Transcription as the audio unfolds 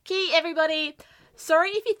everybody!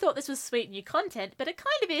 Sorry if you thought this was sweet new content, but it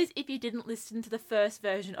kind of is if you didn't listen to the first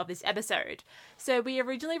version of this episode. So we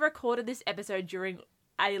originally recorded this episode during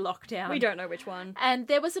a lockdown. We don't know which one. And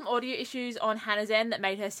there were some audio issues on Hannah's end that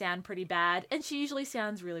made her sound pretty bad, and she usually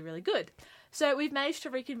sounds really, really good. So we've managed to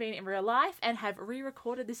reconvene in real life and have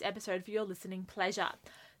re-recorded this episode for your listening pleasure.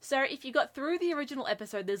 So if you got through the original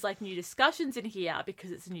episode, there's like new discussions in here because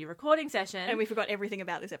it's a new recording session. And we forgot everything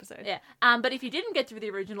about this episode. Yeah. But if you didn't get through the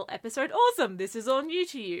original episode, awesome. This is all new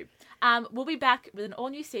to you. We'll be back with an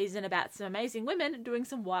all-new season about some amazing women doing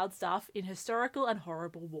some wild stuff in historical and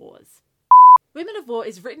horrible wars. Women of War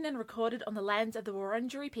is written and recorded on the lands of the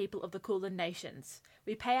Wurundjeri people of the Kulin Nations.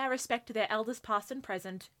 We pay our respect to their elders past and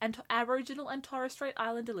present, and to Aboriginal and Torres Strait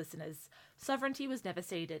Islander listeners. Sovereignty was never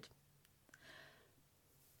ceded.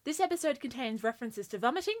 This episode contains references to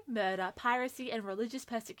vomiting, murder, piracy, and religious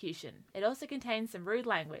persecution. It also contains some rude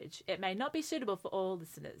language. It may not be suitable for all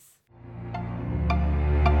listeners.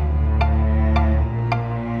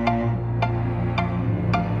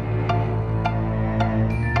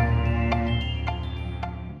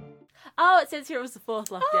 Oh, it says here it was the fourth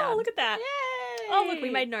lockdown. Oh, look at that. Yay! Oh, look, we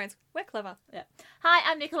made notes. We're clever. Yeah.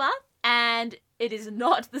 Hi, I'm Nicola, and it is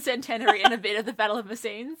not the centenary and a bit of the Battle of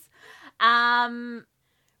Messines.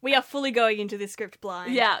 We are fully going into this script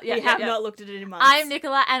blind. Yeah. We have not looked at it in months. I'm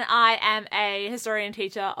Nicola, and I am a historian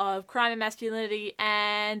teacher of crime and masculinity,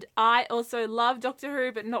 and I also love Doctor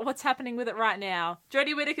Who, but not what's happening with it right now.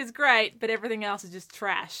 Jodie Whittaker's great, but everything else is just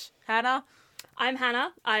trash. Hannah? I'm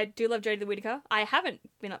Hannah. I do love Jodie Whittaker. I haven't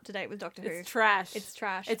been up to date with Doctor Who. It's trash. It's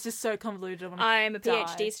trash. It's just so convoluted. I'm a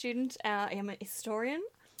PhD student. I am a historian.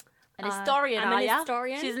 An historian, I'm are an ya?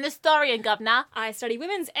 historian. She's an historian, governor. I study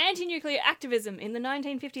women's anti-nuclear activism in the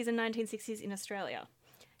 1950s and 1960s in Australia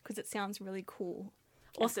because it sounds really cool.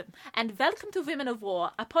 Awesome. And welcome to Women of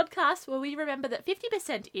War, a podcast where we remember that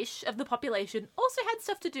 50%-ish of the population also had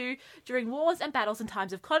stuff to do during wars and battles and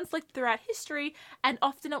times of conflict throughout history, and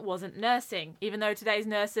often it wasn't nursing, even though today's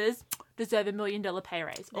nurses deserve $1 million pay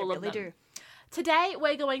raise. All of them. They really do. Today,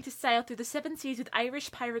 we're going to sail through the seven seas with Irish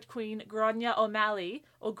pirate queen Gráinne O'Malley,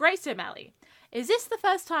 or Grace O'Malley. Is this the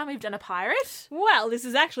first time we've done a pirate? Well, this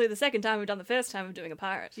is actually the second time we've done the first time of doing a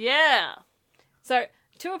pirate. Yeah. So,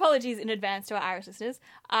 2 apologies in advance to our Irish listeners.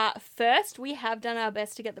 First, we have done our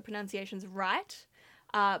best to get the pronunciations right,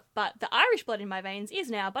 but the Irish blood in my veins is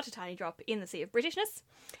now but a tiny drop in the sea of Britishness.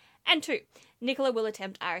 And 2, Nicola will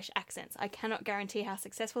attempt Irish accents. I cannot guarantee how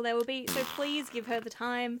successful they will be, so please give her the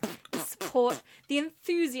time, the support, the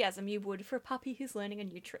enthusiasm you would for a puppy who's learning a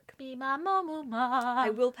new trick. Be my mama.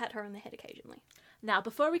 I will pat her on the head occasionally. Now,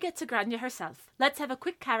 before we get to Gráinne herself, let's have a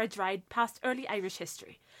quick carriage ride past early Irish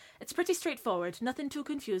history. It's pretty straightforward, nothing too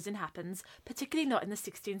confusing happens, particularly not in the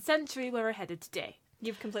 16th century where we're headed today.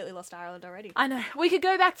 You've completely lost Ireland already. I know. We could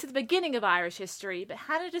go back to the beginning of Irish history, but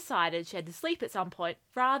Hannah decided she had to sleep at some point,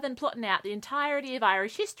 rather than plotting out the entirety of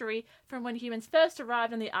Irish history from when humans first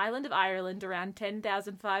arrived on the island of Ireland around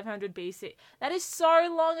 10,500 BC. That is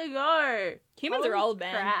so long ago. Humans are old,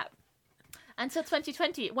 man. Crap. Until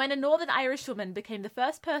 2020, when a Northern Irish woman became the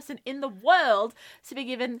first person in the world to be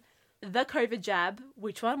given the COVID jab,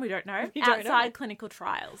 which one, we don't know, outside clinical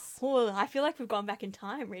trials. Oh, I feel like we've gone back in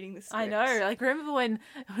time reading this script. I know, like remember when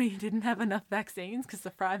we didn't have enough vaccines because the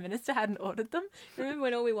Prime Minister hadn't ordered them? Remember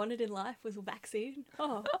when all we wanted in life was a vaccine?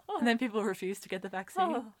 Oh. And then people refused to get the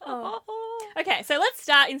vaccine. Okay, so let's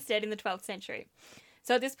start instead in the 12th century.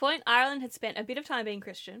 So at this point, Ireland had spent a bit of time being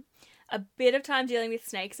Christian, a bit of time dealing with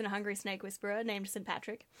snakes and a hungry snake whisperer named St.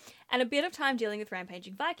 Patrick, and a bit of time dealing with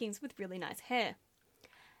rampaging Vikings with really nice hair.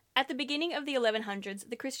 At the beginning of the 1100s,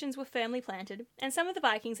 the Christians were firmly planted, and some of the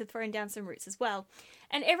Vikings had thrown down some roots as well,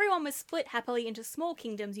 and everyone was split happily into small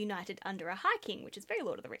kingdoms united under a high king, which is very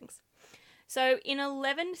Lord of the Rings. So, in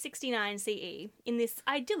 1169 CE, in this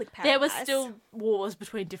idyllic paradise... There were still wars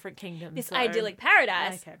between different kingdoms. This idyllic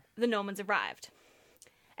paradise, okay. The Normans arrived.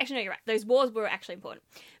 Actually, no, you're right. Those wars were actually important,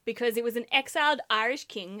 because it was an exiled Irish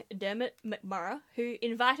king, Dermot MacMurrough, who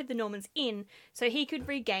invited the Normans in so he could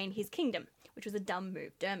regain his kingdom, which was a dumb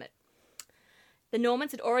move, Dermot. The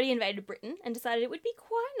Normans had already invaded Britain and decided it would be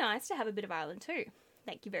quite nice to have a bit of Ireland too.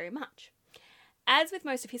 Thank you very much. As with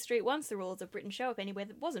most of history, once the rulers of Britain show up anywhere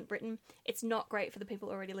that wasn't Britain, it's not great for the people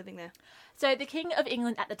already living there. So the King of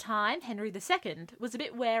England at the time, Henry II, was a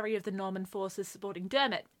bit wary of the Norman forces supporting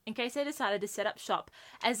Dermot, in case they decided to set up shop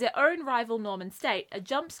as their own rival Norman state, a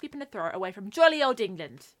jump, skip and a throw away from jolly old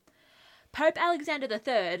England. Pope Alexander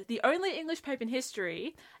III, the only English pope in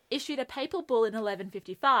history, issued a papal bull in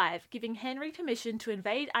 1155, giving Henry permission to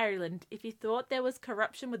invade Ireland if he thought there was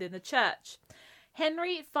corruption within the church.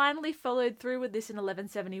 Henry finally followed through with this in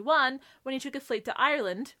 1171 when he took a fleet to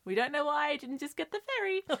Ireland. We don't know why he didn't just get the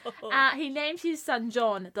ferry. He named his son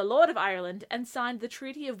John the Lord of Ireland and signed the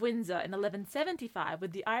Treaty of Windsor in 1175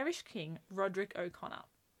 with the Irish king Roderick O'Connor.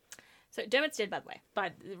 So Dermot's dead, by the way.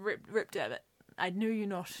 By Rip Dermot. I knew you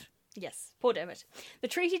not. Yes, poor Dermot. The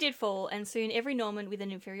treaty did fall, and soon every Norman with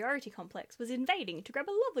an inferiority complex was invading to grab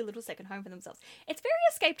a lovely little second home for themselves. It's very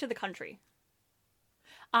Escape to the Country.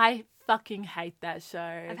 I fucking hate that show.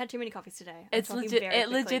 I've had too many coffees today. It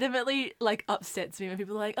legitimately like upsets me when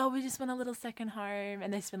people are like, oh, we just want a little second home,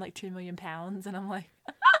 and they spend like £2 million, and I'm like...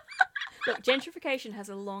 Look, gentrification has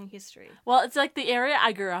a long history. Well, it's like the area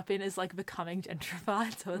I grew up in is like becoming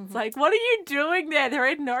gentrified, so it's like, what are you doing there? There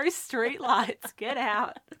are no street lights. Get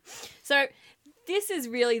out. So this is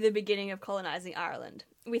really the beginning of colonising Ireland,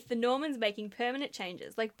 with the Normans making permanent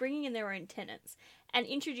changes, like bringing in their own tenants, and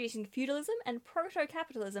introducing feudalism and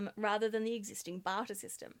proto-capitalism rather than the existing barter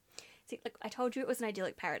system. See, like I told you, it was an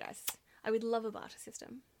idyllic paradise. I would love a barter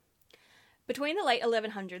system. Between the late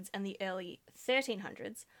 1100s and the early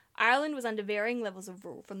 1300s, Ireland was under varying levels of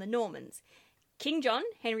rule from the Normans. King John,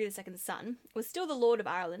 Henry II's son, was still the Lord of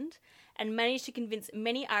Ireland and managed to convince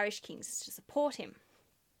many Irish kings to support him.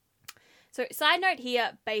 So, side note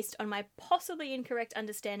here, based on my possibly incorrect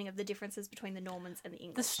understanding of the differences between the Normans and the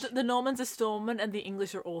English. The Normans are Stormont and the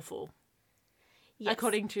English are awful. Yes.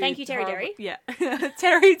 According to... Thank you, Terry Derry. Yeah.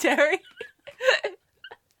 Terry.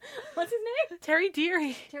 What's his name? Terry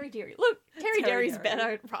Deary. Terry Deary. Look, Terry Derry's Derry.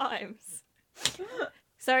 better at rhymes.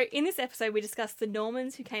 So, in this episode, we discussed the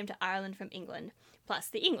Normans who came to Ireland from England, plus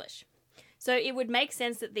the English. So, it would make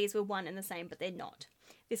sense that these were one and the same, but they're not.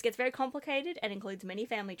 This gets very complicated and includes many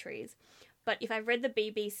family trees. But if I've read the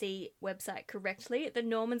BBC website correctly, the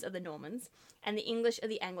Normans are the Normans, and the English are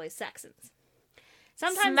the Anglo-Saxons.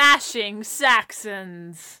 Smashing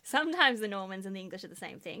Saxons. Sometimes the Normans and the English are the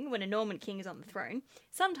same thing, when a Norman king is on the throne.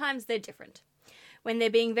 Sometimes they're different. When they're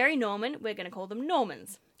being very Norman, we're going to call them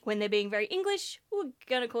Normans. When they're being very English, we're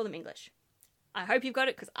going to call them English. I hope you've got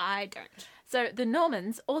it, because I don't. So the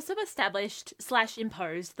Normans also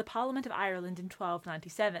established/imposed the Parliament of Ireland in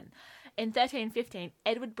 1297. In 1315,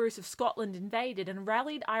 Edward Bruce of Scotland invaded and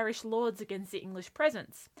rallied Irish lords against the English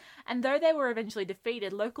presence. And though they were eventually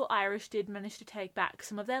defeated, local Irish did manage to take back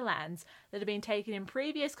some of their lands that had been taken in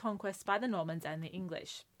previous conquests by the Normans and the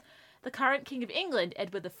English. The current King of England,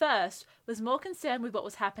 Edward I, was more concerned with what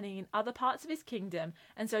was happening in other parts of his kingdom,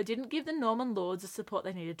 and so didn't give the Norman lords the support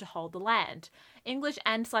they needed to hold the land. English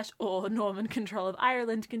and/or Norman control of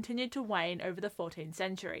Ireland continued to wane over the 14th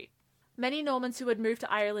century. Many Normans who had moved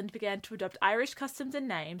to Ireland began to adopt Irish customs and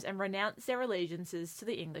names and renounce their allegiances to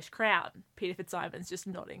the English crown. Peter Fitzsimon's just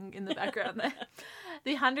nodding in the background there.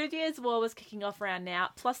 The 100 Years' War was kicking off around now,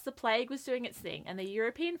 plus the plague was doing its thing, and the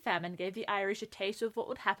European famine gave the Irish a taste of what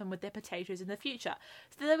would happen with their potatoes in the future.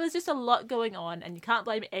 So there was just a lot going on, and you can't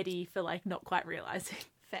blame Eddie for, not quite realising.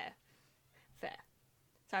 Fair.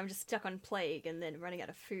 So I'm just stuck on plague and then running out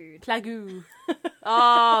of food. Plagoo.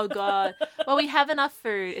 Oh, God. Well, we have enough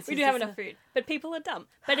food. We do have enough food, but people are dumb.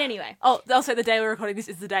 But anyway. Oh, also the day we're recording this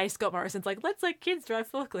is the day Scott Morrison's like, let's let kids drive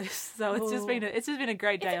forklifts. So it's just been a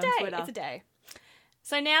great day on Twitter. It's a day.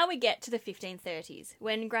 So now we get to the 1530s,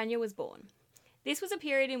 when Grania was born. This was a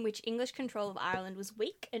period in which English control of Ireland was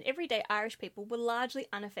weak, and everyday Irish people were largely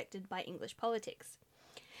unaffected by English politics.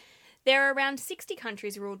 There are around 60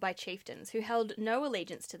 countries ruled by chieftains who held no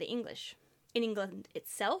allegiance to the English. In England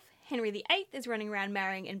itself, Henry VIII is running around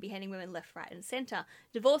marrying and beheading women left, right and centre,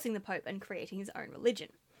 divorcing the Pope and creating his own religion.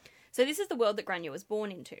 So this is the world that Grania was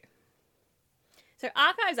born into. So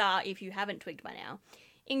archives are, if you haven't twigged by now,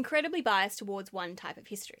 incredibly biased towards one type of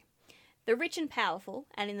history. The rich and powerful,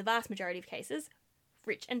 and in the vast majority of cases,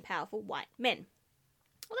 rich and powerful white men.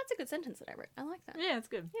 Well, that's a good sentence that I wrote. I like that. Yeah, it's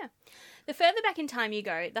good. Yeah. The further back in time you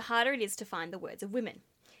go, the harder it is to find the words of women.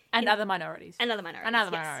 And other minorities. And other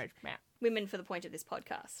minorities, yeah. Women for the point of this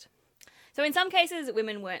podcast. So in some cases,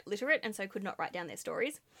 women weren't literate and so could not write down their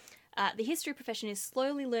stories. The history profession is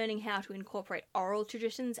slowly learning how to incorporate oral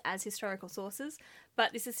traditions as historical sources,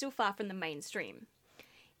 but this is still far from the mainstream.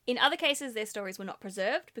 In other cases, their stories were not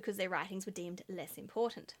preserved because their writings were deemed less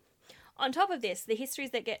important. On top of this, the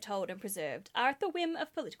histories that get told and preserved are at the whim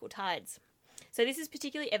of political tides. So this is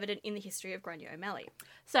particularly evident in the history of Grania O'Malley.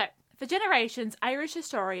 So, For generations, Irish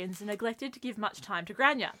historians neglected to give much time to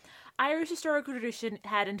Grania. Irish historical tradition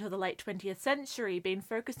had until the late 20th century been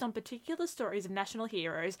focused on particular stories of national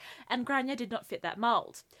heroes, and Grania did not fit that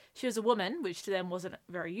mould. She was a woman, which to them wasn't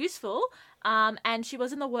very useful, and she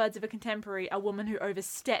was, in the words of a contemporary, a woman who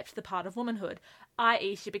overstepped the part of womanhood,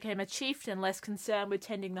 i.e. she became a chieftain less concerned with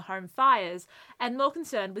tending the home fires and more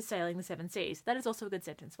concerned with sailing the seven seas. That is also a good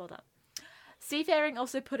sentence, well done. Seafaring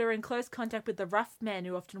also put her in close contact with the rough men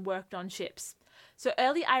who often worked on ships. So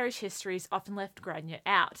early Irish histories often left Grania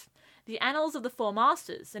out. The Annals of the Four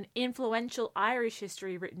Masters, an influential Irish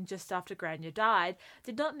history written just after Grania died,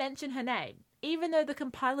 did not mention her name, even though the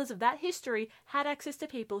compilers of that history had access to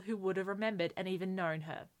people who would have remembered and even known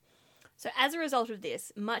her. So as a result of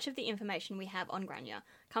this, much of the information we have on Grania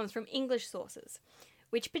comes from English sources,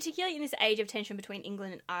 which, particularly in this age of tension between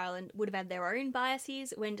England and Ireland, would have had their own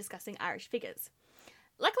biases when discussing Irish figures.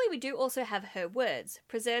 Luckily, we do also have her words,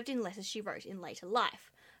 preserved in letters she wrote in later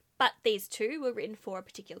life. But these too were written for a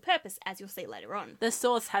particular purpose, as you'll see later on. The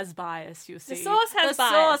source has bias, you see. The source has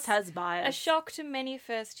bias. The source has bias. A shock to many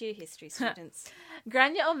first-year history students.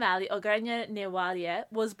 Grania O'Malley, or Grania Newalia,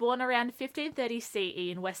 was born around 1530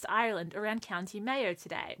 CE in West Ireland, around County Mayo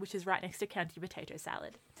today, which is right next to County Potato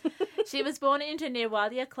Salad. She was born into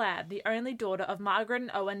Newalia clan, the only daughter of Margaret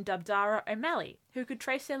and Owen Dubdara O'Malley, who could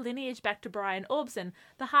trace their lineage back to Brian Orbson,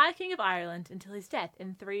 the High King of Ireland, until his death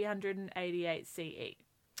in 388 CE.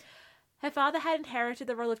 Her father had inherited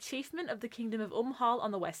the role of chiefman of the Kingdom of Umhall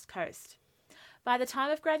on the west coast. By the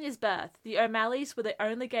time of Grania's birth, the O'Malleys were the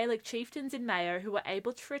only Gaelic chieftains in Mayo who were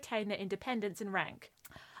able to retain their independence and rank.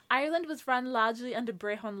 Ireland was run largely under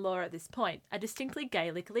Brehon law at this point, a distinctly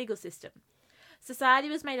Gaelic legal system. Society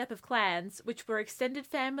was made up of clans, which were extended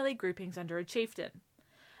family groupings under a chieftain.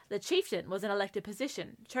 The chieftain was an elected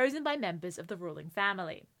position, chosen by members of the ruling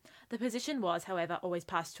family. The position was, however, always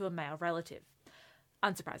passed to a male relative.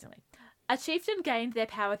 Unsurprisingly. A chieftain gained their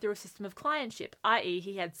power through a system of clientship, i.e.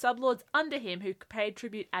 he had sublords under him who paid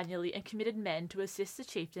tribute annually and committed men to assist the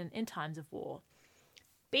chieftain in times of war.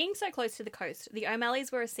 Being so close to the coast, the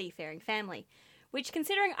O'Malleys were a seafaring family, which,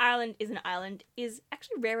 considering Ireland is an island, is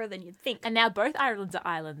actually rarer than you'd think. And now both Irelands are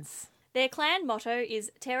islands. Their clan motto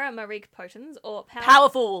is Terra Marig Potens, or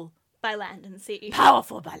Powerful by land and sea.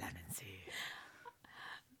 Powerful by land and sea.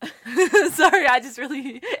 Sorry,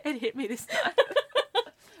 it hit me this time.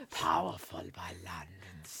 Powerful by land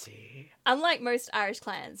and sea. Unlike most Irish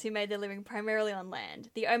clans who made their living primarily on land,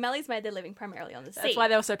 the O'Malleys made their living primarily on the sea. That's why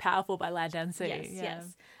they were so powerful by land and sea.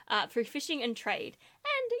 Yes. Through fishing and trade,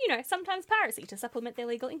 and, sometimes piracy to supplement their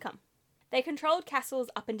legal income. They controlled castles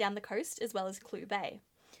up and down the coast, as well as Clew Bay.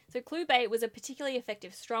 So Clew Bay was a particularly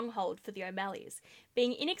effective stronghold for the O'Malleys,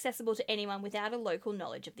 being inaccessible to anyone without a local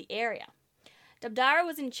knowledge of the area. Dubdara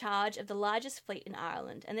was in charge of the largest fleet in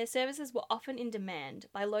Ireland, and their services were often in demand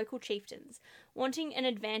by local chieftains, wanting an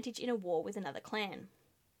advantage in a war with another clan.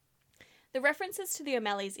 The references to the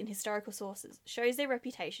O'Malleys in historical sources shows their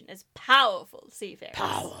reputation as powerful seafarers.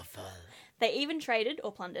 Powerful. They even traded,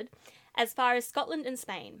 or plundered, as far as Scotland and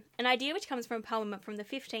Spain, an idea which comes from a poem from the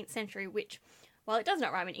 15th century which, while it does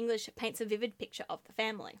not rhyme in English, paints a vivid picture of the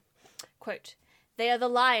family. Quote, "They are the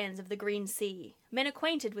lions of the green sea, men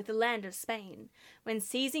acquainted with the land of Spain. When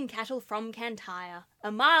seizing cattle from Cantyre,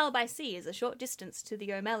 a mile by sea is a short distance to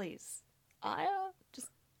the O'Malleys." Just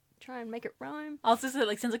try and make it rhyme. Also,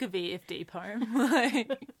 it sounds like a VFD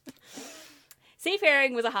poem.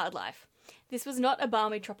 Seafaring was a hard life. This was not a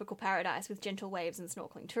balmy tropical paradise with gentle waves and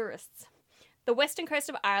snorkeling tourists. The western coast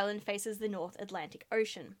of Ireland faces the North Atlantic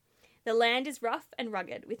Ocean. The land is rough and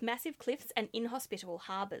rugged, with massive cliffs and inhospitable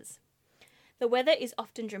harbours. The weather is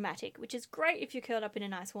often dramatic, which is great if you're curled up in a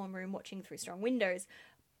nice warm room watching through strong windows,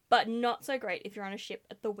 but not so great if you're on a ship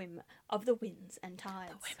at the whim of the winds and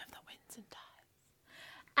tides. The whim of the winds and tides.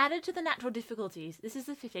 Added to the natural difficulties, this is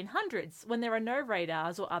the 1500s, when there are no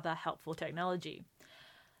radars or other helpful technology.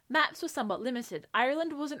 Maps were somewhat limited.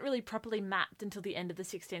 Ireland wasn't really properly mapped until the end of the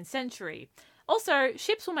 16th century. Also,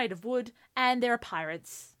 ships were made of wood, and there are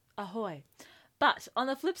pirates. Ahoy. But, on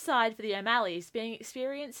the flip side for the O'Malleys, being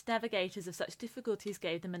experienced navigators of such difficulties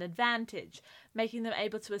gave them an advantage, making them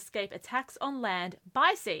able to escape attacks on land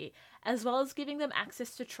by sea, as well as giving them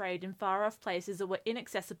access to trade in far-off places that were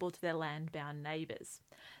inaccessible to their land-bound neighbours.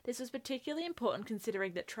 This was particularly important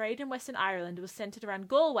considering that trade in Western Ireland was centred around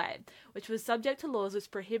Galway, which was subject to laws which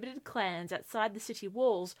prohibited clans outside the city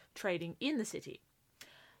walls trading in the city.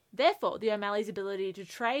 Therefore, the O'Malleys' ability to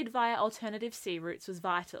trade via alternative sea routes was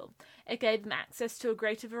vital. It gave them access to a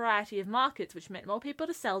greater variety of markets, which meant more people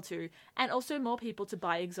to sell to, and also more people to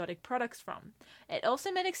buy exotic products from. It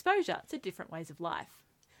also meant exposure to different ways of life.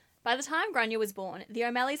 By the time Grania was born, the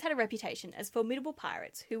O'Malleys had a reputation as formidable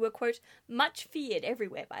pirates who were, quote, much feared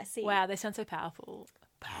everywhere by sea. Wow, they sound so powerful.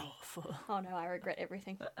 Powerful. Oh no, I regret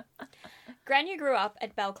everything. Grania grew up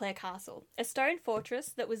at Belclare Castle, a stone fortress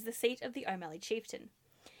that was the seat of the O'Malley chieftain.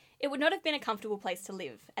 It would not have been a comfortable place to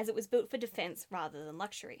live, as it was built for defence rather than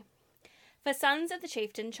luxury. For sons of the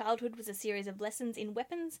chieftain, childhood was a series of lessons in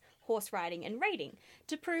weapons, horse riding, and raiding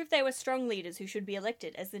to prove they were strong leaders who should be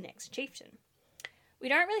elected as the next chieftain. We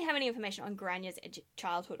don't really have any information on Grania's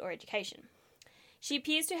childhood or education. She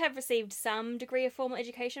appears to have received some degree of formal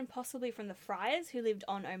education, possibly from the friars who lived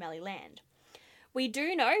on O'Malley land. We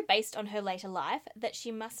do know, based on her later life, that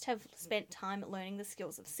she must have spent time learning the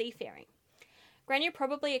skills of seafaring. Grania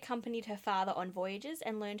probably accompanied her father on voyages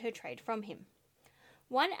and learned her trade from him.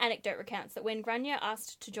 One anecdote recounts that when Grania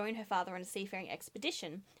asked to join her father on a seafaring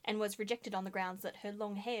expedition and was rejected on the grounds that her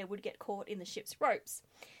long hair would get caught in the ship's ropes,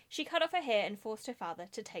 she cut off her hair and forced her father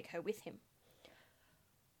to take her with him.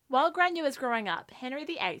 While Grania was growing up, Henry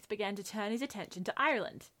VIII began to turn his attention to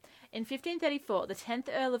Ireland. In 1534, the 10th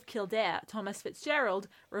Earl of Kildare, Thomas Fitzgerald,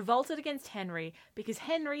 revolted against Henry because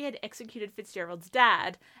Henry had executed Fitzgerald's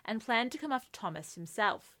dad and planned to come after Thomas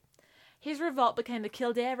himself. His revolt became the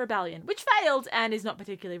Kildare Rebellion, which failed and is not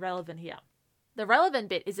particularly relevant here. The relevant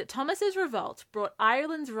bit is that Thomas's revolt brought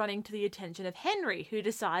Ireland's running to the attention of Henry, who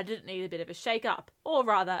decided it needed a bit of a shake-up, or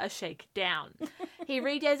rather a shake-down. He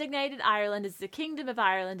redesignated Ireland as the Kingdom of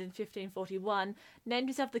Ireland in 1541, named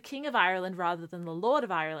himself the King of Ireland rather than the Lord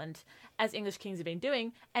of Ireland, as English kings had been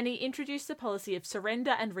doing, and he introduced the policy of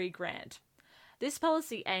surrender and re-grant. This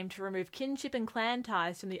policy aimed to remove kinship and clan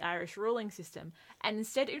ties from the Irish ruling system, and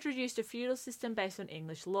instead introduced a feudal system based on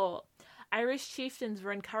English law. Irish chieftains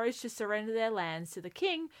were encouraged to surrender their lands to the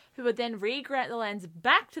king, who would then re-grant the lands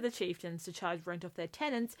back to the chieftains to charge rent off their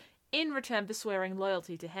tenants in return for swearing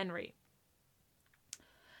loyalty to Henry.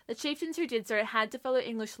 The chieftains who did so had to follow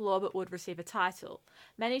English law but would receive a title.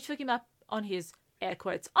 Many took him up on his, air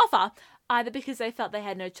quotes, offer, either because they felt they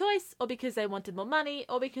had no choice, or because they wanted more money,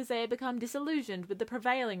 or because they had become disillusioned with the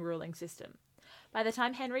prevailing ruling system. By the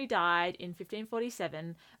time Henry died in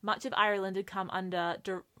 1547, much of Ireland had come under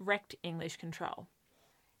direct English control.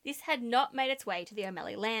 This had not made its way to the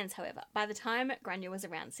O'Malley lands, however, by the time Grania was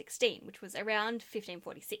around 16, which was around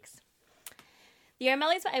 1546. The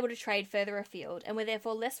O'Malleys were able to trade further afield and were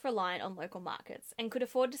therefore less reliant on local markets and could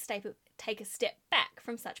afford to take a step back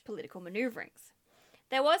from such political manoeuvrings.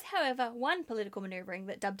 There was, however, one political manoeuvring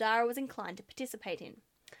that Dabdara was inclined to participate in,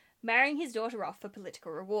 marrying his daughter off for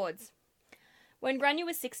political rewards. When Grania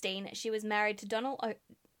was 16, she was married to Donald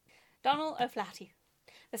O'Flaherty,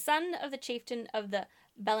 the son of the chieftain of the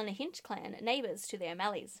Ballynahinch clan, neighbours to the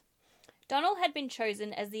O'Malleys. Donald had been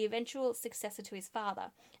chosen as the eventual successor to his father,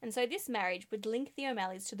 and so this marriage would link the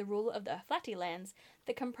O'Malleys to the rule of the O'Flaherty lands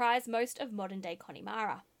that comprise most of modern-day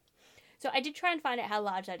Connemara. So I did try and find out how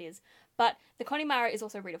large that is, but the Connemara is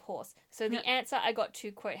also a breed of horse, so the answer I got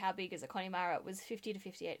to quote how big is a Connemara was 50 to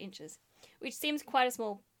 58 inches, which seems quite a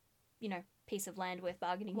small, piece of land worth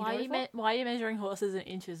bargaining. Why are you measuring horses in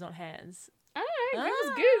inches, not hands? I don't know, it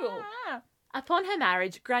was Google. Upon her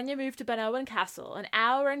marriage, Grania moved to Bunowen Castle, an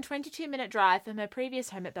hour and 22-minute drive from her previous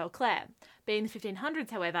home at Belclare. Being the 1500s,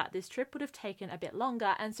 however, this trip would have taken a bit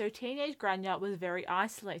longer, and so teenage Grania was very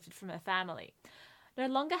isolated from her family. No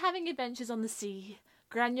longer having adventures on the sea,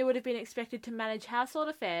 Grania would have been expected to manage household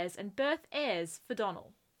affairs and birth heirs for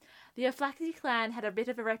Donald. The O'Flaherty clan had a bit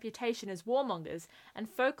of a reputation as warmongers, and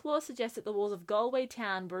folklore suggests that the walls of Galway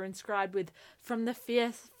town were inscribed with "From the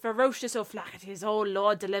fierce, ferocious O'Flahertys, O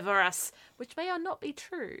Lord, deliver us," which may or not be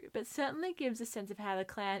true, but certainly gives a sense of how the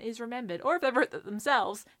clan is remembered, or if they wrote that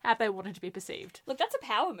themselves, how they wanted to be perceived. Look, that's a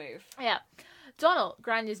power move. Yeah. Donald,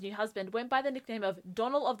 Grania's new husband, went by the nickname of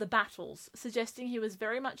Donald of the Battles, suggesting he was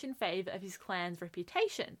very much in favour of his clan's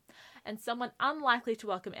reputation, and someone unlikely to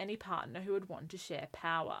welcome any partner who would want to share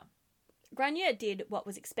power. Grania did what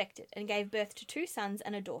was expected and gave birth to 2 sons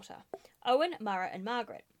and a daughter, Owen, Murrah and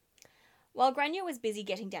Margaret. While Grania was busy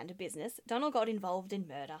getting down to business, Donald got involved in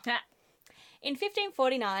murder. In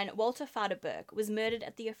 1549, Walter Farder Burke was murdered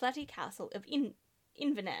at the O'Flaherty Castle of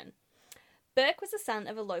Inverness. Burke was the son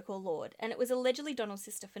of a local lord, and it was allegedly Donald's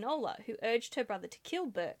sister Finola who urged her brother to kill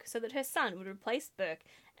Burke so that her son would replace Burke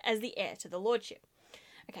as the heir to the lordship.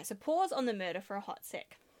 Okay, so pause on the murder for a hot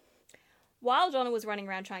sec. While Donald was running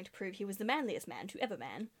around trying to prove he was the manliest man to ever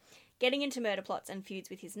man, getting into murder plots and feuds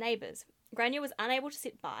with his neighbours, Grania was unable to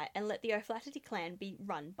sit by and let the O'Flaherty clan be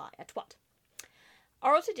run by a twat.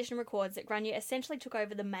 Oral tradition records that Grania essentially took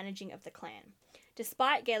over the managing of the clan,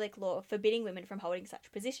 despite Gaelic law forbidding women from holding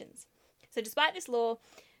such positions. So despite this law,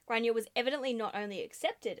 Grania was evidently not only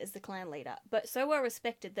accepted as the clan leader, but so well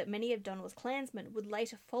respected that many of Donald's clansmen would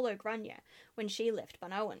later follow Grania when she left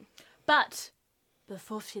Bunowen. But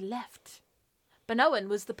before she left, Bunowen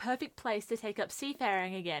was the perfect place to take up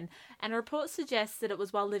seafaring again, and reports suggest that it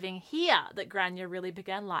was while living here that Grania really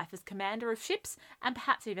began life as commander of ships and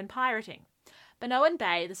perhaps even pirating. Bunowen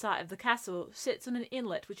Bay, the site of the castle, sits on an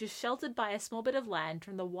inlet which is sheltered by a small bit of land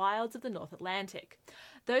from the wilds of the North Atlantic.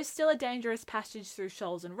 Though still a dangerous passage through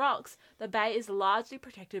shoals and rocks, the bay is largely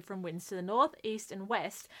protected from winds to the north, east and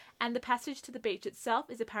west, and the passage to the beach itself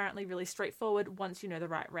is apparently really straightforward once you know the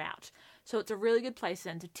right route. So it's a really good place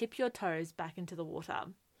then to tip your toes back into the water.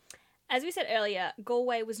 As we said earlier,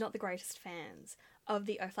 Galway was not the greatest fans of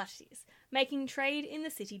the O'Flahertys, making trade in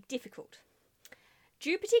the city difficult,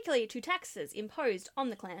 due particularly to taxes imposed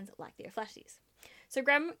on the clans like the O'Flahertys. So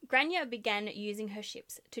Grania began using her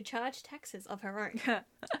ships to charge taxes of her own.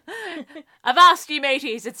 Avast, ye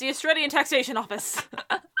mateys, it's the Australian Taxation Office.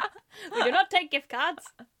 We do not take gift cards.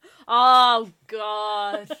 Oh,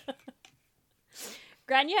 God.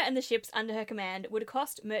 Grania and the ships under her command would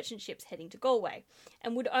accost merchant ships heading to Galway,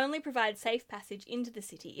 and would only provide safe passage into the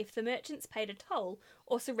city if the merchants paid a toll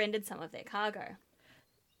or surrendered some of their cargo.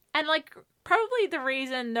 And, probably the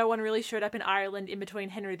reason no one really showed up in Ireland in between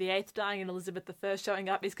Henry VIII dying and Elizabeth I showing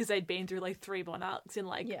up is because they'd been through, 3 monarchs in,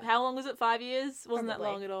 how long was it? 5 years? Wasn't that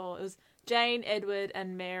long at all. It was Jane, Edward,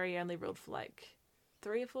 and Mary only ruled for,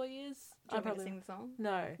 3 or 4 years. Do you want me to sing the song?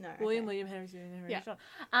 No. William, Henry, yeah.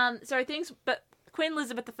 But Queen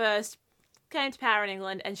Elizabeth I came to power in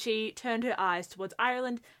England and she turned her eyes towards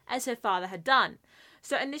Ireland as her father had done.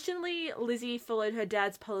 So initially, Lizzie followed her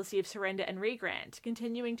dad's policy of surrender and regrant,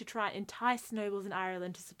 continuing to try and entice nobles in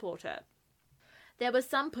Ireland to support her. There was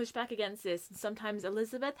some pushback against this, and sometimes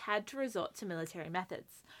Elizabeth had to resort to military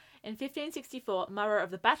methods. In 1564, Murrough of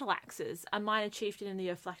the Battle Axes, a minor chieftain in the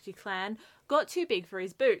O'Flaherty clan, got too big for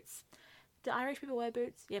his boots. Do Irish people wear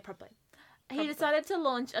boots? Yeah, probably. He decided to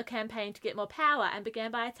launch a campaign to get more power and began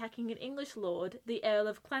by attacking an English lord, the Earl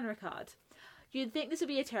of Clanricarde. You'd think this would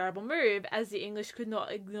be a terrible move, as the English could not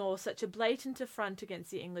ignore such a blatant affront against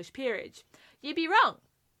the English peerage. You'd be wrong.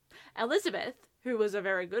 Elizabeth, who was a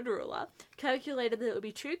very good ruler, calculated that it would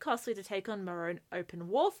be too costly to take on Murrough in open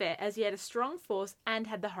warfare, as he had a strong force and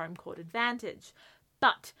had the home court advantage.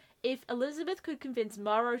 But if Elizabeth could convince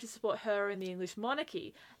Murrough to support her in the English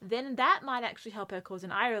monarchy, then that might actually help her cause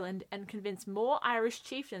in Ireland and convince more Irish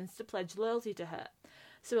chieftains to pledge loyalty to her.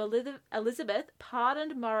 So Elizabeth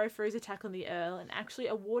pardoned Murrough for his attack on the Earl and actually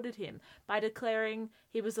awarded him by declaring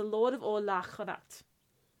he was the Lord of all Lachanacht.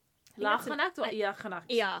 Lachanacht or Iachanacht?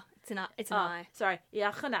 Yeah, it's an I. Sorry,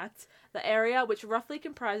 Iachanacht, the area which roughly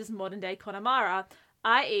comprises modern-day Connemara,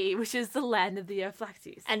 i.e., which is the land of the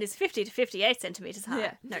O'Flahertys. And is 50 to 58 centimetres high.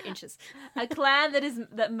 Yeah. No, inches. A clan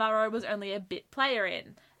that Murrough was only a bit player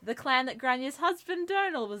in. The clan that Grania's husband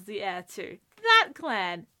Donal was the heir to. That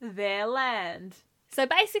clan, their land. So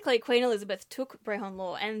basically, Queen Elizabeth took Brehon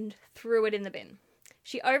law and threw it in the bin.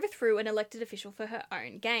 She overthrew an elected official for her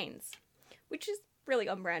own gains, which is really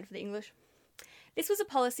on brand for the English. This was a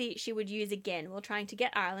policy she would use again while trying to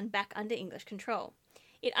get Ireland back under English control.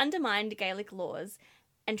 It undermined Gaelic laws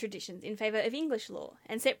and traditions in favour of English law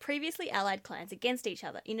and set previously allied clans against each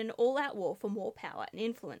other in an all-out war for more power and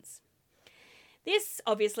influence. This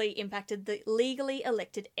obviously impacted the legally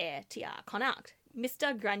elected heir to Connacht,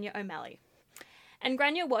 Mr. Grania O'Malley. And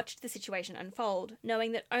Grania watched the situation unfold,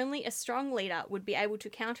 knowing that only a strong leader would be able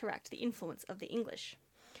to counteract the influence of the English.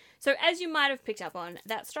 So as you might have picked up on,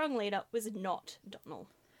 that strong leader was not Donal.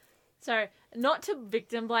 So, not to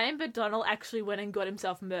victim blame, but Donal actually went and got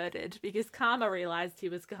himself murdered because karma realised he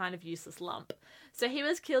was a kind of useless lump. So he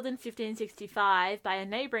was killed in 1565 by a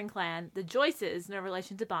neighbouring clan, the Joyces, no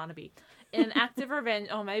relation to Barnaby, in an act of revenge.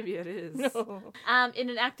 Oh, maybe it is. No.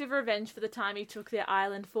 In an act of revenge for the time he took their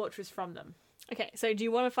island fortress from them. Okay, so do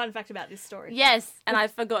you want a fun fact about this story? Yes, and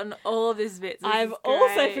I've forgotten all of this bit. I've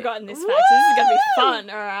also forgotten this fact, so this is going to be fun.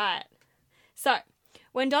 All right. So,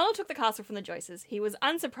 when Donal took the castle from the Joyces, he was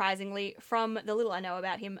unsurprisingly, from the little I know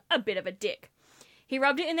about him, a bit of a dick. He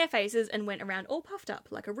rubbed it in their faces and went around all puffed up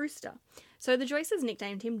like a rooster. So the Joyces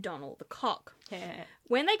nicknamed him Donal the Cock. Yeah.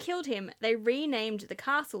 When they killed him, they renamed the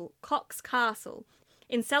castle Cock's Castle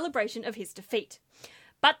in celebration of his defeat.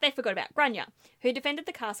 But they forgot about Grania, who defended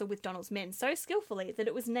the castle with Donal's men so skillfully that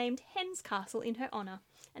it was named Hen's Castle in her honour.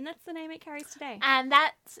 And that's the name it carries today. And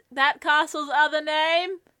that castle's other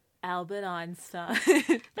name? Albert Einstein.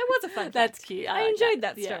 That was a fun fact. That's cute. I enjoyed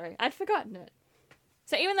that story. Yeah. I'd forgotten it.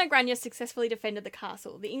 So even though Grania successfully defended the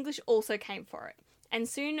castle, the English also came for it. And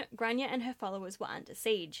soon, Grania and her followers were under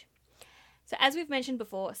siege. So as we've mentioned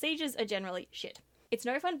before, sieges are generally shit. It's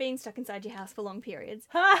no fun being stuck inside your house for long periods.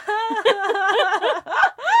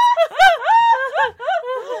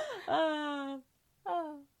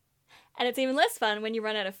 And it's even less fun when you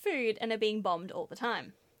run out of food and are being bombed all the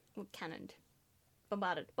time. Or cannoned.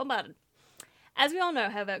 Bombarded. As we all know,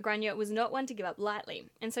 however, Grania was not one to give up lightly,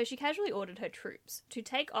 and so she casually ordered her troops to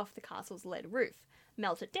take off the castle's lead roof,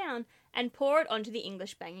 melt it down, and pour it onto the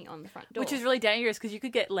English banging on the front door. Which is really dangerous because you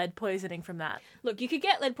could get lead poisoning from that. Look, you could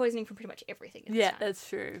get lead poisoning from pretty much everything at this time. That's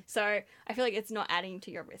true. So I feel like it's not adding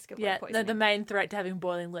to your risk of lead poisoning. Yeah, the main threat to having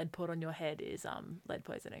boiling lead poured on your head is lead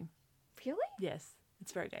poisoning. Really? Yes.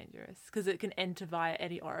 It's very dangerous because it can enter via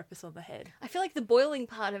any orifice on the head. I feel like the boiling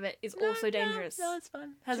part of it is also dangerous. No, it's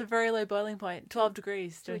fun. It has a very low boiling point, 12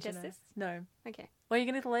 degrees. Should we test this? No. Okay. Where are you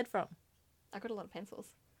going to get the lead from? I got a lot of pencils.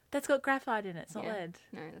 That's got graphite in it. It's not lead.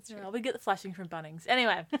 No, that's true. No, we get the flashing from Bunnings.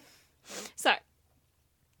 Anyway. So,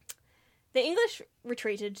 the English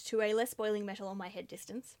retreated to a less boiling metal on my head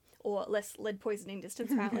distance, or less lead poisoning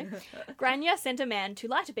distance, apparently. Grania sent a man to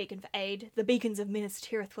light a beacon for aid. The beacons of Minas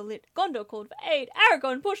Tirith were lit. Gondor called for aid.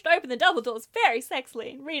 Aragorn pushed open the double doors very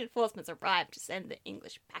sexily, and reinforcements arrived to send the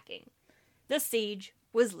English packing. The siege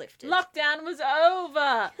was lifted. Lockdown was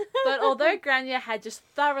over! But although Grania had just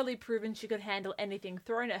thoroughly proven she could handle anything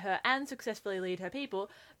thrown at her and successfully lead her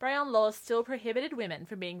people, Brehon laws still prohibited women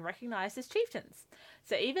from being recognised as chieftains.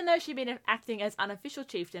 So even though she'd been acting as unofficial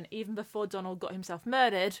chieftain even before Donald got himself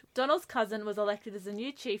murdered, Donald's cousin was elected as the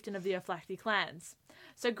new chieftain of the O'Flaherty clans.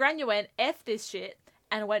 So Grania went, F this shit,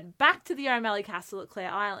 and went back to the O'Malley castle at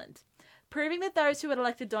Clare Island. Proving that those who had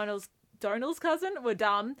elected Donald's cousin were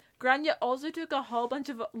dumb, Grania also took a whole bunch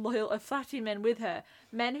of loyal O'Flaherty men with her,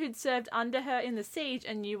 men who'd served under her in the siege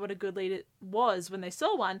and knew what a good leader was when they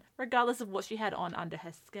saw one, regardless of what she had on under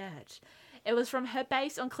her skirt. It was from her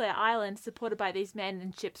base on Clare Island, supported by these men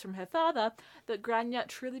and ships from her father, that Grania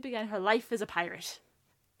truly began her life as a pirate.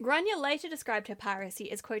 Grania later described her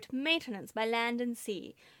piracy as, quote, maintenance by land and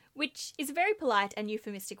sea, which is a very polite and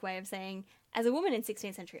euphemistic way of saying, as a woman in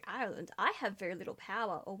 16th century Ireland, I have very little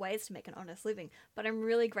power or ways to make an honest living, but I'm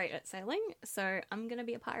really great at sailing, so I'm going to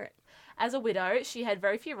be a pirate. As a widow, she had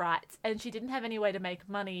very few rights, and she didn't have any way to make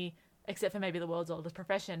money, except for maybe the world's oldest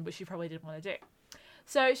profession, which she probably didn't want to do.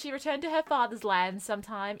 So she returned to her father's land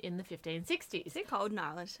sometime in the 1560s. Is it cold in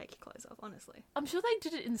Ireland to take your clothes off, honestly? I'm sure they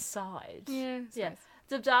did it inside. Yeah.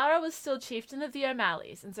 Dubhdara was still chieftain of the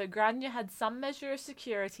O'Malleys, and so Grania had some measure of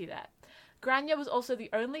security there. Grania was also the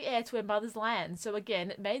only heir to her mother's land, so again,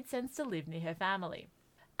 it made sense to live near her family.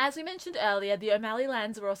 As we mentioned earlier, the O'Malley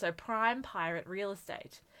lands were also prime pirate real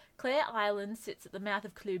estate. Clare Island sits at the mouth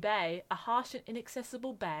of Clew Bay, a harsh and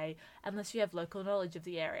inaccessible bay unless you have local knowledge of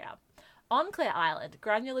the area. On Clare Island,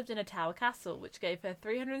 Grania lived in a tower castle, which gave her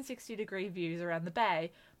 360-degree views around the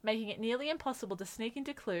bay, making it nearly impossible to sneak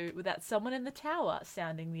into Clew without someone in the tower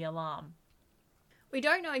sounding the alarm. We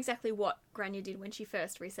don't know exactly what Grania did when she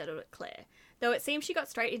first resettled at Clare, though it seems she got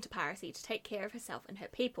straight into piracy to take care of herself and her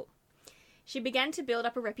people. She began to build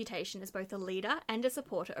up a reputation as both a leader and a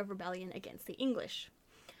supporter of rebellion against the English.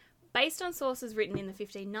 Based on sources written in the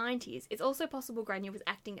 1590s, it's also possible Grania was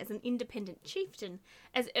acting as an independent chieftain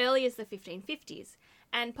as early as the 1550s,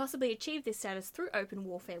 and possibly achieved this status through open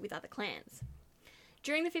warfare with other clans.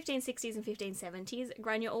 During the 1560s and 1570s,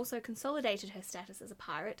 Grania also consolidated her status as a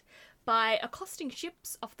pirate by accosting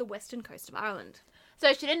ships off the western coast of Ireland.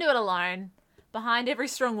 So she didn't do it alone. Behind every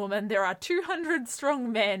strong woman, there are 200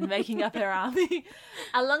 strong men making up her army.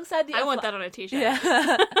 Alongside the I want that on a t-shirt.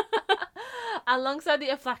 Yeah. Alongside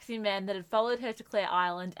the O'Flaherty men that had followed her to Clare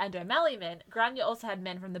Island and O'Malley men, Grania also had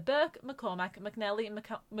men from the Burke, McCormack, McNally,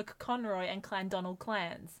 McConroy and Clandonald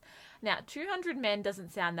clans. Now, 200 men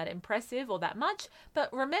doesn't sound that impressive or that much,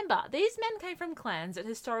 but remember, these men came from clans that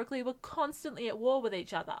historically were constantly at war with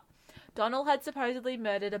each other. Donald had supposedly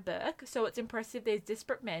murdered a Burke, so it's impressive these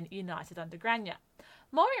disparate men united under Grania.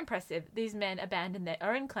 More impressive, these men abandoned their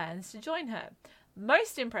own clans to join her.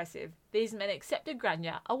 Most impressive, these men accepted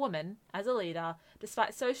Grania, a woman, as a leader,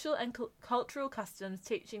 despite social and cultural customs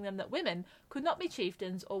teaching them that women could not be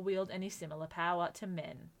chieftains or wield any similar power to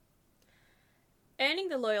men. Earning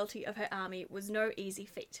the loyalty of her army was no easy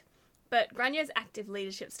feat, but Grania's active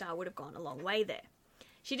leadership style would have gone a long way there.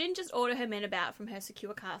 She didn't just order her men about from her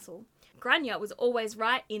secure castle. Grania was always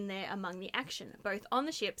right in there among the action, both on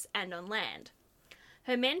the ships and on land.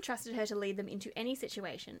 Her men trusted her to lead them into any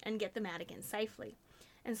situation and get them out again safely,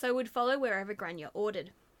 and so would follow wherever Grania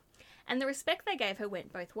ordered. And the respect they gave her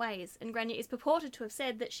went both ways, and Grania is purported to have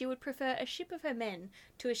said that she would prefer a ship of her men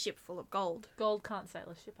to a ship full of gold. Gold can't sail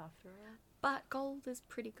a ship after all. But gold is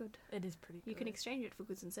pretty good. It is pretty good. You can exchange it for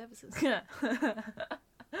goods and services. Yeah.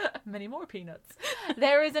 Many more peanuts.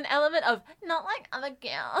 There is an element of not like other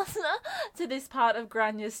girls to this part of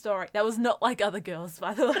Granya's story. That was not like other girls,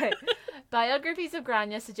 by the way. Biographies of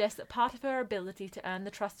Grania suggest that part of her ability to earn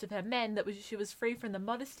the trust of her men she was free from the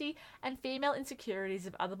modesty and female insecurities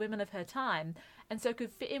of other women of her time, and so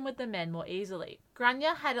could fit in with the men more easily.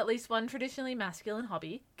 Grania had at least one traditionally masculine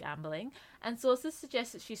hobby, gambling, and sources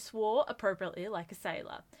suggest that she swore appropriately like a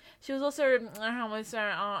sailor. She was also,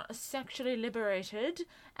 sexually liberated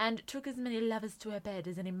and took as many lovers to her bed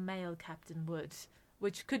as any male captain would,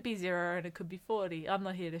 which could be 0 and it could be 40. I'm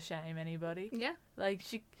not here to shame anybody. Yeah. Like,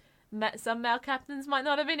 some male captains might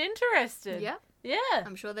not have been interested. Yeah. Yeah.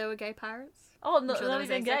 I'm sure there were gay pirates. Oh, not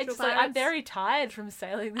even gay. Just like, I'm very tired from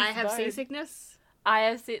sailing this I have boat. seasickness.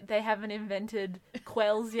 They haven't invented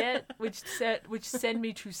quells yet, which send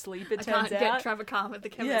me to sleep, it turns out. I can't get Trevor Calm at the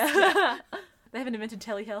chemist. Yeah. They haven't invented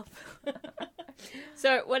telehealth.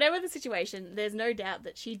 So, whatever the situation, there's no doubt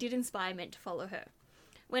that she did inspire men to follow her.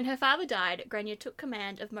 When her father died, Grania took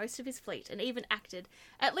command of most of his fleet and even acted,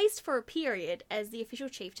 at least for a period, as the official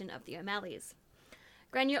chieftain of the O'Malleys.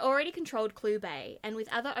 Grania already controlled Clew Bay, and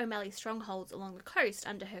with other O'Malley strongholds along the coast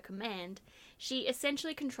under her command, she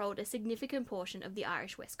essentially controlled a significant portion of the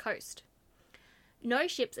Irish west coast. No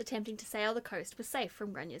ships attempting to sail the coast were safe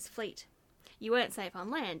from Grania's fleet. You weren't safe on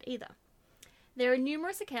land either. There are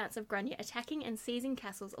numerous accounts of Grania attacking and seizing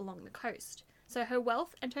castles along the coast, so her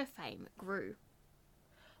wealth and her fame grew.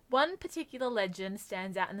 One particular legend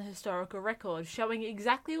stands out in the historical record, showing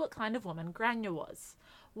exactly what kind of woman Grania was.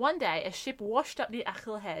 One day, a ship washed up near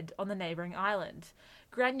Achill Head on the neighbouring island.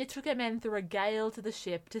 Grania took her men through a gale to the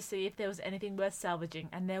ship to see if there was anything worth salvaging,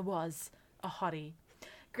 and there was. A hottie.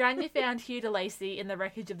 Grania found Hugh de Lacy in the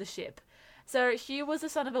wreckage of the ship. So Hugh was the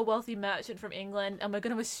son of a wealthy merchant from England, and we're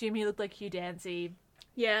going to assume he looked like Hugh Dancy.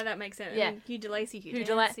 Yeah, that makes sense. Yeah. I mean, Hugh de Lacy, Hugh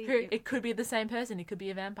Dancy. It could be the same person. He could be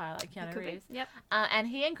a vampire like Keanu Reeves. Yep. And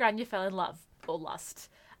he and Grania fell in love, or lust.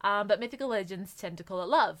 But mythical legends tend to call it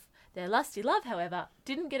love. Their lusty love, however,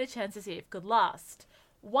 didn't get a chance to see if it could last.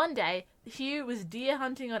 One day, Hugh was deer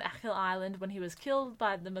hunting on Achill Island when he was killed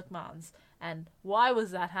by the McMahons. And why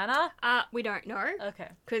was that, Hannah? We don't know. Okay.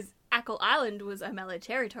 Because Achill Island was O'Malley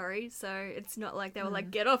territory, so it's not like they were like,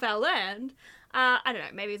 get off our land. I don't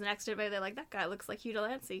know, maybe it's an accident, maybe they're like, that guy looks like Hugh de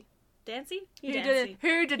Lacy. Dancy? Hugh de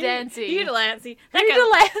Dancy. Hugh de Lacy.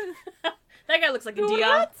 That guy looks like a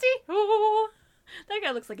deer. That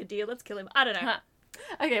guy looks like a deer, let's kill him. I don't know.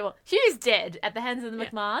 Okay, well, Hugh's dead at the hands of the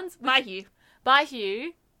McMahons. Bye, Hugh. Bye,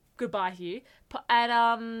 Hugh. Goodbye, Hugh.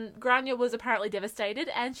 And Grania was apparently devastated,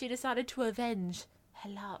 and she decided to avenge her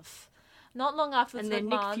love. Not long after the And then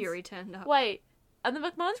McMahons... Nick Fury turned up. Wait, are the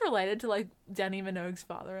McMahons related to, like, Danny Minogue's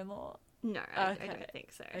father-in-law? No, I don't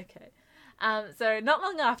think so. Okay. So not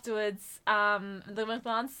long afterwards, the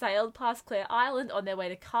McMahons sailed past Clare Island on their way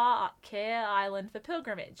to Care Island for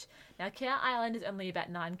pilgrimage. Now, Care Island is only about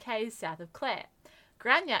 9 k's south of Clare.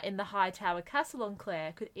 Grania, in the high tower castle on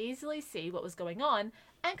Clare, could easily see what was going on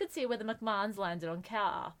and could see where the McMahons landed on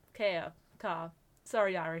Care.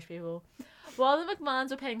 Sorry, Irish people. While the McMahons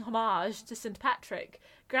were paying homage to St. Patrick,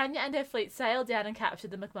 Grania and her fleet sailed down and captured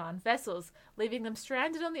the McMahon vessels, leaving them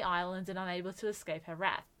stranded on the island and unable to escape her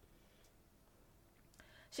wrath.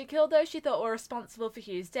 She killed those she thought were responsible for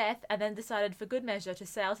Hugh's death, and then decided for good measure to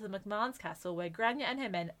sail to the McMahon's castle, where Grania and her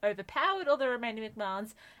men overpowered all the remaining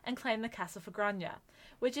McMahons and claimed the castle for Grania,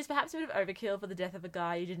 which is perhaps a bit of overkill for the death of a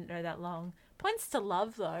guy you didn't know that long. Points to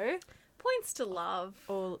love, though. Points to love.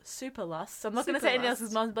 Or super lust. So I'm not going to say anything else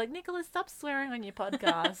because Mum's like, Nicholas, stop swearing on your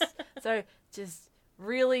podcast. So just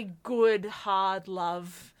really good, hard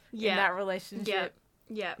love in that relationship.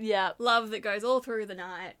 Yeah. Love that goes all through the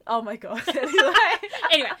night. Oh my god.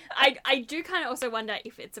 Anyway, I do kind of also wonder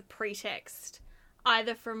if it's a pretext,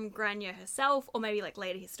 either from Grania herself or maybe like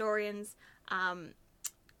later historians,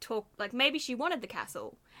 maybe she wanted the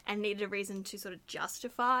castle and needed a reason to sort of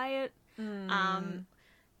justify it.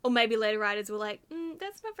 Or maybe later writers were like,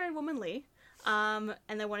 that's not very womanly. And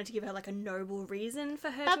they wanted to give her like a noble reason for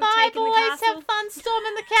her to have taken the castle. Have fun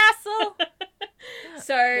storming the castle.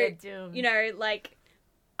 So, you know, like,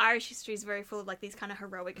 Irish history is very full of like these kind of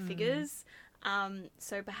heroic figures.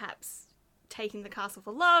 So perhaps taking the castle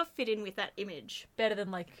for love fit in with that image. Better than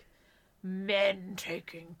like men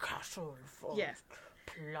taking castle for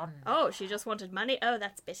plunder. Oh, she just wanted money? Oh,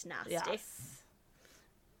 that's a bit nasty. Yes.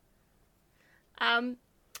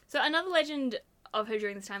 So another legend of her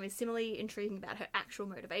during this time is similarly intriguing about her actual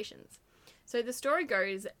motivations. So the story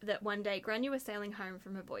goes that one day Grania was sailing home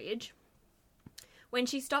from her voyage when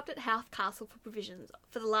she stopped at Howth Castle for provisions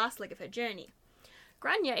for the last leg of her journey.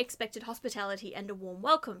 Grania expected hospitality and a warm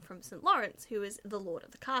welcome from St. Lawrence, who was the lord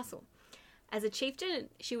of the castle. As a chieftain,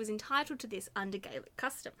 she was entitled to this under Gaelic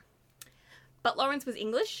custom. But Lawrence was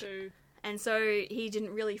English, and so he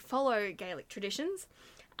didn't really follow Gaelic traditions.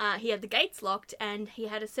 He had the gates locked, and he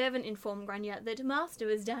had a servant inform Grania that master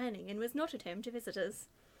was dining and was not at home to visitors.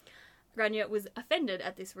 Grania was offended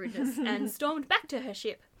at this rudeness and stormed back to her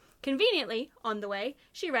ship. Conveniently, on the way,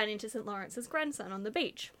 she ran into St. Lawrence's grandson on the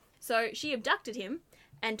beach. So she abducted him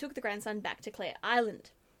and took the grandson back to Clare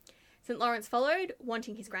Island. St. Lawrence followed,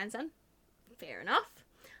 wanting his grandson. Fair enough.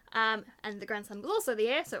 And the grandson was also the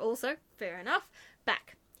heir, so also, fair enough,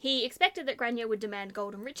 back. He expected that Grania would demand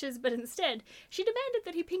gold and riches, but instead, she demanded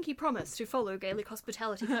that he pinky promise to follow Gaelic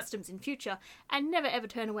hospitality customs in future and never ever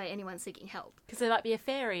turn away anyone seeking help. Because there might be a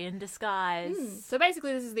fairy in disguise. So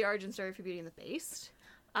basically, this is the origin story for Beauty and the Beast.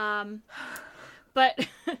 But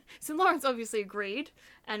St. Lawrence obviously agreed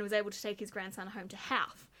and was able to take his grandson home to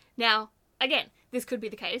Howth. Now, again, this could be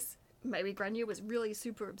the case. Maybe Grania was really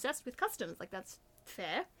super obsessed with customs, like that's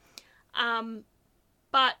fair.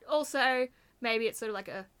 But also, maybe it's sort of like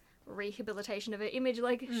a rehabilitation of her image.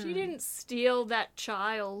 Like, she didn't steal that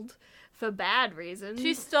child for bad reasons.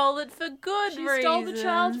 She stole it for good reasons. She stole the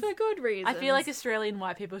child for good reasons. I feel like Australian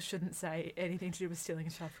white people shouldn't say anything to do with stealing a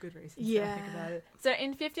child for good reasons. Yeah. Think about it. So in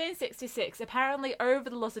 1566, apparently over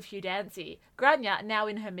the loss of Hugh Dancy, Grania, now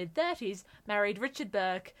in her mid-30s, married Richard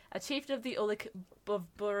Burke, a chieftain of the Ulick of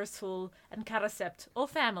Burrishull and Carasept, or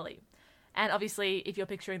family. And obviously, if you're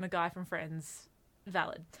picturing the guy from Friends,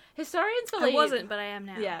 valid. Historians believe... I wasn't, but I am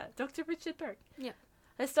now. Yeah, Dr. Richard Burke. Yeah.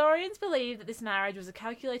 Historians believe that this marriage was a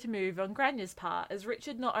calculated move on Grania's part, as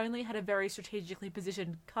Richard not only had a very strategically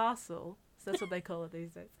positioned castle, so that's what they call it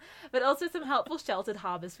these days, but also some helpful sheltered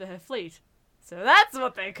harbours for her fleet. So that's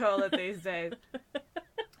what they call it these days.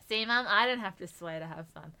 See, Mum, I don't have to swear to have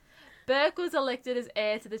fun. Burke was elected as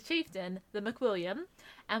heir to the chieftain, the MacWilliam,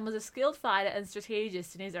 and was a skilled fighter and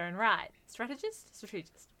strategist in his own right. Strategist?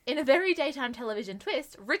 In a very daytime television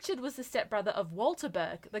twist, Richard was the stepbrother of Walter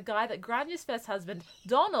Burke, the guy that Grania's first husband,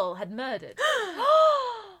 Donal, had murdered.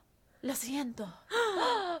 Lo siento.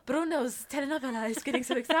 Bruno's telenovela is getting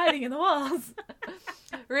so exciting in the walls.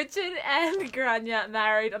 Richard and Grania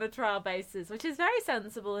married on a trial basis, which is very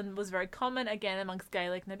sensible and was very common again amongst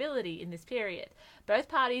Gaelic nobility in this period. Both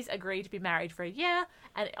parties agreed to be married for a year,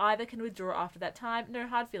 and either can withdraw after that time. No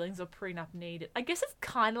hard feelings or prenup needed. I guess it's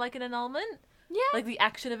kind of like an annulment. Yeah. Like the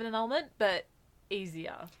action of an annulment, but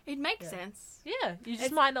easier. It makes sense. Yeah, you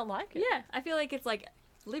just might not like it. Yeah, I feel like it's like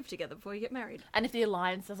live together before you get married. And if the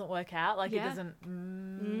alliance doesn't work out, like it doesn't...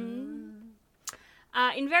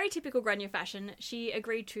 In very typical Grania fashion, she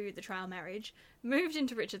agreed to the trial marriage, moved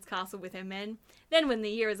into Richard's castle with her men, then when the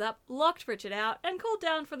year is up, locked Richard out and called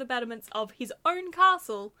down for the battlements of his own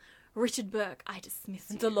castle. Richard Burke, I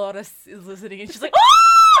dismiss you. Dolores is listening and she's like,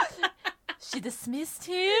 oh! She dismissed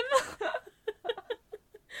him?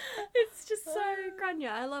 It's just so Grania,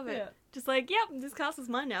 I love it. Yeah. Just like, yep, this castle's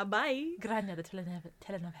mine now, bye. Grania, the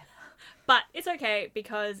telenovela. But it's okay,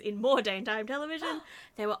 because in more daytime television,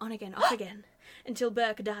 they were on again, off again, until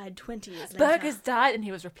Burke died 20 years later. Burke has died and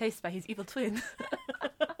he was replaced by his evil twin.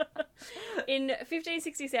 In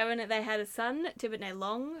 1567, they had a son, Tibbetney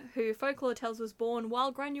Long, who folklore tells was born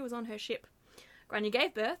while Grania was on her ship. Grania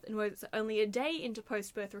gave birth and was only a day into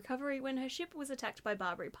post-birth recovery when her ship was attacked by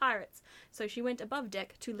Barbary pirates, so she went above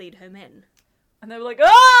deck to lead her men. And they were like,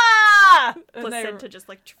 ah! Placenta just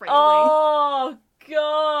like trailing. Oh,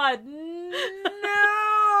 God, no!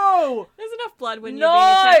 There's enough blood when you're being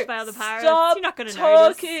attacked by other pirates. Stop You're not going to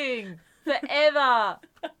talking forever.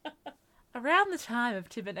 Around the time of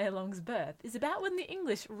Tibbetney Long's birth is about when the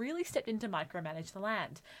English really stepped in to micromanage the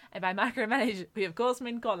land. And by micromanage, we of course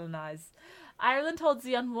mean colonise. Ireland holds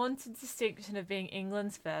the unwanted distinction of being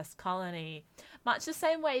England's first colony. Much the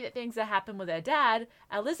same way that things that happened with her dad,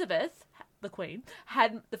 Elizabeth, the Queen,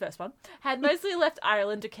 had mostly left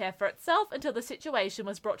Ireland to care for itself until the situation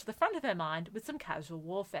was brought to the front of her mind with some casual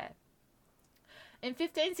warfare. In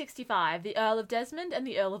 1565, the Earl of Desmond and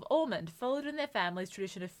the Earl of Ormond followed in their family's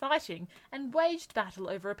tradition of fighting and waged battle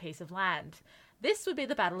over a piece of land. This would be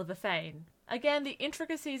the Battle of the Fane. Again, the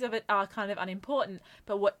intricacies of it are kind of unimportant,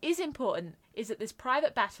 but what is important is that this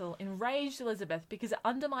private battle enraged Elizabeth because it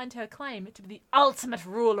undermined her claim to be the ultimate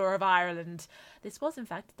ruler of Ireland. This was, in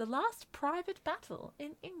fact, the last private battle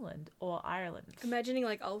in England or Ireland. Imagining,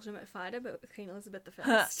 like, Ultimate Fighter, but with Queen Elizabeth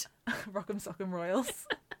I. Rock'em Sock'em Royals.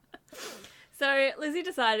 So Lizzie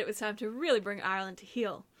decided it was time to really bring Ireland to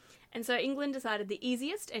heel. And so England decided the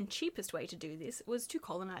easiest and cheapest way to do this was to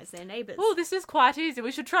colonise their neighbours. Oh, this is quite easy.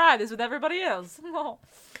 We should try this with everybody else.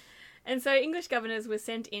 And so English governors were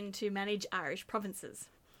sent in to manage Irish provinces.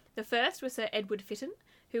 The first was Sir Edward Fitton,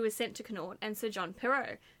 who was sent to Connaught, and Sir John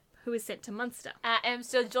Perrot. who was sent to Munster. I am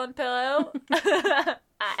Sir John Pillow. I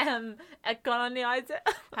am a colonizer.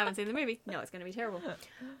 Haven't seen the movie. No, it's going to be terrible.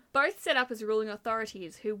 Both set up as ruling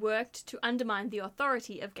authorities who worked to undermine the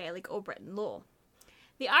authority of Gaelic or Breton law.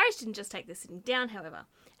 The Irish didn't just take this sitting down, however,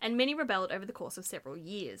 and many rebelled over the course of several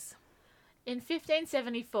years. In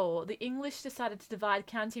 1574, the English decided to divide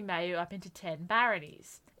County Mayo up into 10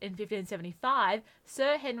 baronies. In 1575,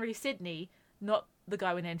 Sir Henry Sidney, not the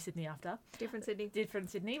guy we named Sydney after. Different Sydney. Different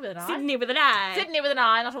Sydney with an I. Sydney with an I. Sydney with an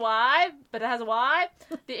I, not a Y, but it has a Y.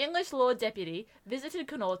 The English Lord Deputy visited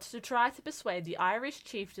Connaught to try to persuade the Irish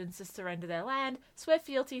chieftains to surrender their land, swear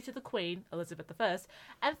fealty to the Queen, Elizabeth I,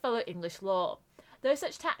 and follow English law. Though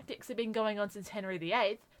such tactics had been going on since Henry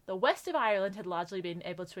VIII, the west of Ireland had largely been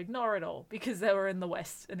able to ignore it all because they were in the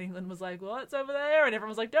west, and England was like, well, it's over there, and everyone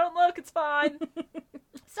was like, don't look, it's fine.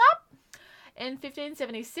 Stop! In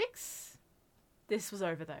 1576, this was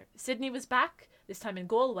over though. Sidney was back, this time in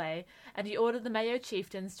Galway, and he ordered the Mayo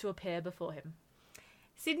chieftains to appear before him.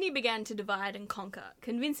 Sidney began to divide and conquer,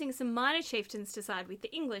 convincing some minor chieftains to side with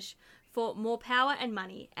the English for more power and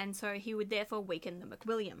money, and so he would therefore weaken the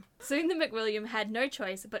MacWilliam. Soon the MacWilliam had no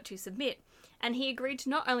choice but to submit, and he agreed to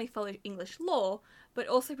not only follow English law, but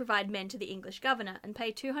also provide men to the English governor and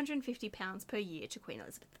pay £250 per year to Queen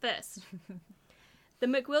Elizabeth I. The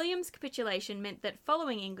MacWilliam's capitulation meant that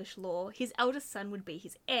following English law, his eldest son would be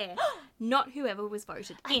his heir, not whoever was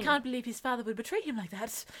voted in. I can't believe his father would betray him like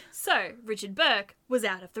that. So, Richard Burke was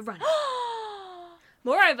out of the running.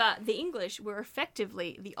 Moreover, the English were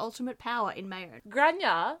effectively the ultimate power in Mayo.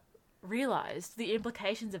 Grania realised the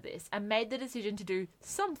implications of this and made the decision to do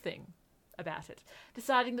something about it,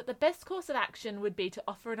 deciding that the best course of action would be to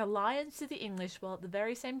offer an alliance to the English while at the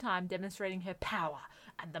very same time demonstrating her power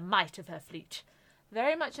and the might of her fleet.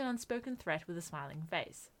 Very much an unspoken threat with a smiling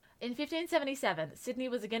face. In 1577, Sidney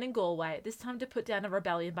was again in Galway, this time to put down a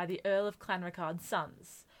rebellion by the Earl of Clanrickarde's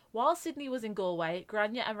sons. While Sidney was in Galway,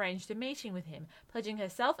 Grania arranged a meeting with him, pledging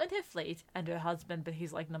herself and her fleet, and her husband, but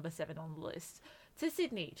he's like number 7 on the list, to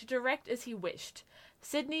Sidney to direct as he wished.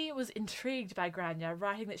 Sidney was intrigued by Grania,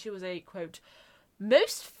 writing that she was a, quote,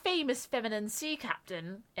 most famous feminine sea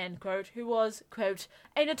captain, end quote, who was, quote,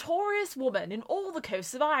 a notorious woman in all the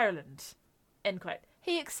coasts of Ireland, end quote.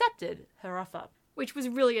 He accepted her offer. Which was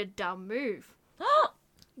really a dumb move.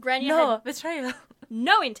 Grania had betrayal.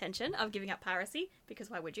 no intention of giving up piracy, because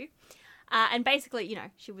why would you? And basically,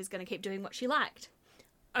 she was going to keep doing what she liked.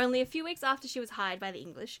 Only a few weeks after she was hired by the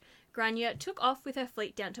English, Grania took off with her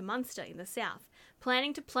fleet down to Munster in the south,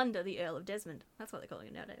 planning to plunder the Earl of Desmond. That's what they're calling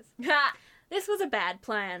it nowadays. This was a bad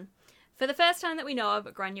plan. For the first time that we know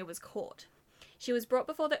of, Grania was caught. She was brought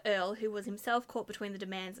before the Earl, who was himself caught between the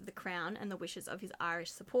demands of the Crown and the wishes of his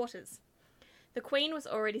Irish supporters. The Queen was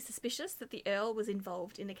already suspicious that the Earl was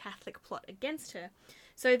involved in a Catholic plot against her,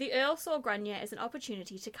 so the Earl saw Grania as an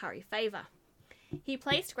opportunity to curry favour. He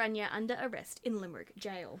placed Grania under arrest in Limerick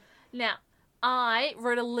jail. Now, I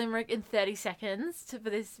wrote a limerick in 30 seconds for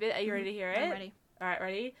this bit. Are you ready to hear it? I'm ready. Alright,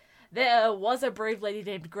 ready? There was a brave lady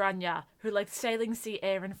named Grania, who liked sailing sea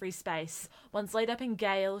air and free space. Once laid up in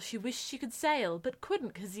gale, she wished she could sail, but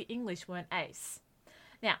couldn't because the English weren't ace.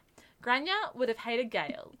 Now, Grania would have hated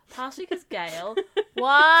Gale, partially because Gale...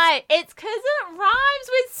 Why? It's because it rhymes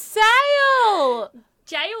with sail!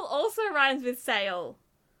 Jail also rhymes with sail.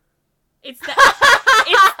 It's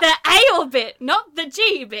the ale bit, not the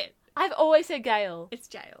G bit. I've always said Gale. It's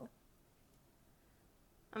jail.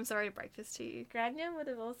 I'm sorry to break this to you. Grania would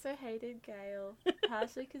have also hated Gale,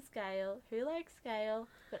 partially because Gale, who likes Gale,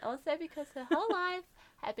 but also because her whole life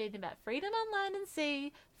had been about freedom on land and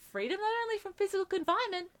sea, freedom not only from physical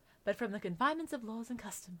confinement, but from the confinements of laws and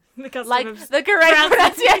customs. The custom like of the correct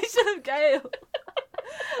pronunciation of Gale.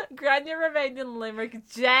 Grania remained in Limerick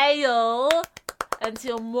jail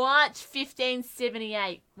until March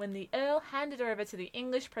 1578, when the Earl handed her over to the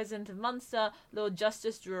English President of Munster, Lord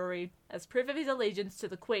Justice Drury, as proof of his allegiance to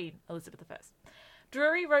the Queen, Elizabeth I.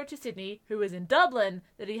 Drury wrote to Sidney, who was in Dublin,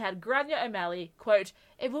 that he had Grania O'Malley, quote,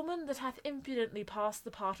 a woman that hath impudently passed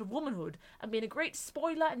the part of womanhood, and been a great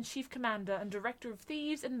spoiler and chief commander and director of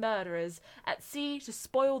thieves and murderers, at sea to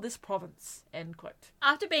spoil this province, end quote.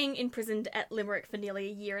 After being imprisoned at Limerick for nearly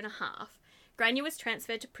a year and a half, Grania was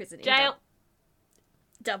transferred to prison in Jail.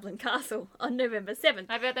 Dublin Castle on November 7th,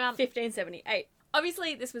 I've got them up. 1578.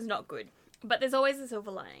 Obviously, this was not good, but there's always a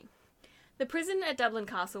silver lining. The prison at Dublin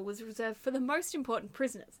Castle was reserved for the most important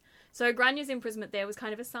prisoners, so Grania's imprisonment there was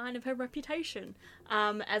kind of a sign of her reputation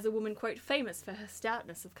as a woman, quote, famous for her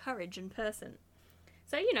stoutness of courage and person.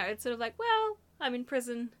 So, it's sort of like, well, I'm in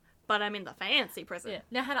prison, but I'm in the fancy prison. Yeah.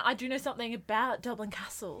 Now, Hannah, I do know something about Dublin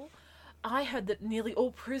Castle. I heard that nearly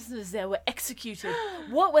all prisoners there were executed.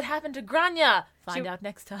 What would happen to Grania? Find out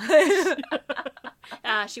next time.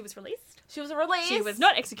 She was released. She was released. She was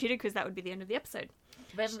not executed because that would be the end of the episode.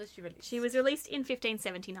 When was she released? She was released in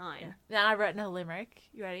 1579. Then I wrote another limerick.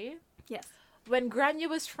 You ready? Yes. When Grania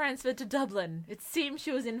was transferred to Dublin, it seemed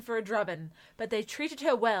she was in for a drubbing, but they treated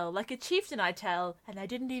her well, like a chieftain, I tell, and they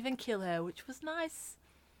didn't even kill her, which was nice.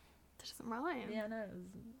 That doesn't rhyme. Yeah, I know. It was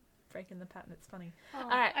breaking the pattern. It's funny. Oh, All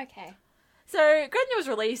right. Okay. So, Grania was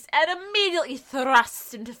released and immediately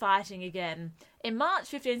thrust into fighting again. In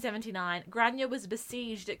March 1579, Grania was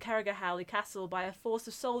besieged at Carrigahowie Castle by a force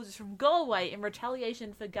of soldiers from Galway in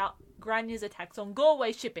retaliation for Grania's attacks on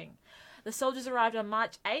Galway shipping. The soldiers arrived on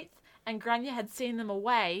March 8th, and Grania had seen them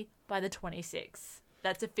away by the 26th.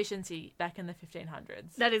 That's efficiency back in the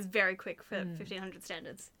 1500s. That is very quick for 1500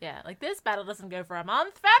 standards. Yeah, like this battle doesn't go for a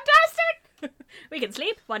month. Fantastic! We can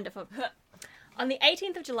sleep. Wonderful. On the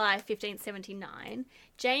 18th of July, 1579,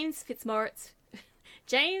 James Fitzmaurice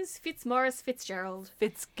Fitzgerald,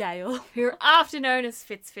 Fitzgale. hereafter known as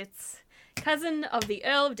Fitz, cousin of the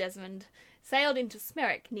Earl of Desmond, sailed into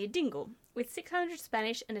Smerwick near Dingle with 600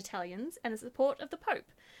 Spanish and Italians and the support of the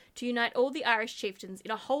Pope to unite all the Irish chieftains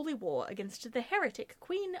in a holy war against the heretic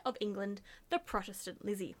Queen of England, the Protestant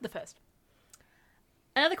Lizzie. The first.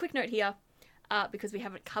 Another quick note here, because we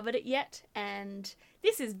haven't covered it yet, and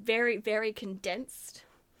this is very, very condensed,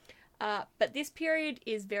 but this period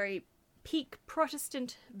is very peak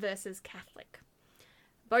Protestant versus Catholic.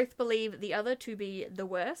 Both believe the other to be the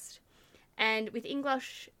worst, and with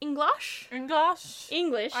English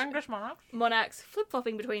monarchs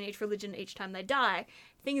flip-flopping between each religion each time they die,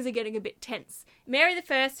 things are getting a bit tense. Mary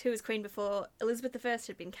I, who was queen before Elizabeth I,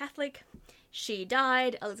 had been Catholic. She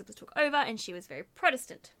died, Elizabeth took over, and she was very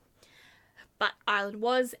Protestant. But Ireland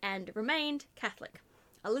was and remained Catholic.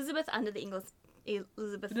 Elizabeth under England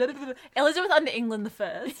the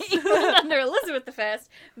First. England under Elizabeth I,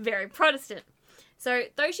 very Protestant. So,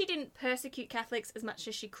 though she didn't persecute Catholics as much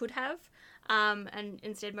as she could have, and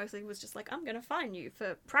instead mostly was just like, I'm going to fine you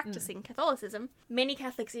for practicing Catholicism, many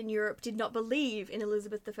Catholics in Europe did not believe in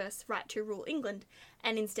Elizabeth I's right to rule England,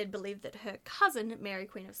 and instead believed that her cousin, Mary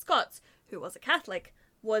Queen of Scots, who was a Catholic,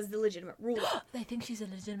 was the legitimate ruler. They think she's a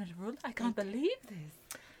legitimate ruler? I can't believe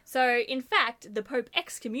this. So, in fact, the Pope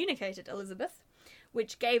excommunicated Elizabeth,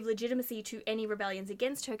 which gave legitimacy to any rebellions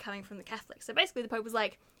against her coming from the Catholics. So basically the Pope was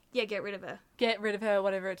like, yeah, get rid of her. Get rid of her,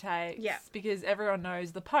 whatever it takes. Yeah. Because everyone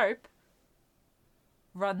knows the Pope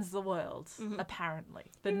runs the world, apparently.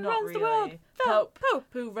 But Who not runs really. the world? Pope.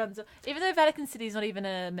 Who runs it. Even though Vatican City is not even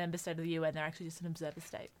a member state of the UN, they're actually just an observer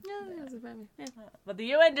state. Yeah. But the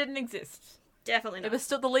UN didn't exist. Definitely not. It was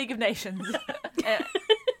still the League of Nations.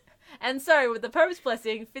 And so, with the Pope's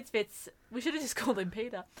blessing, Fitz, we should have just called him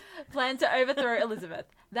Peter, planned to overthrow Elizabeth.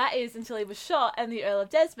 That is, until he was shot and the Earl of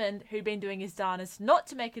Desmond, who'd been doing his darnest not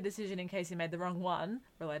to make a decision in case he made the wrong one,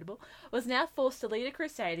 relatable, was now forced to lead a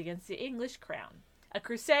crusade against the English crown. A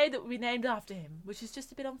crusade that would be named after him, which is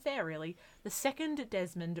just a bit unfair, really. The Second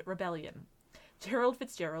Desmond Rebellion. Gerald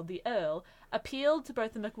Fitzgerald, the Earl, appealed to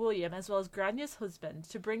both the MacWilliam as well as Grania's husband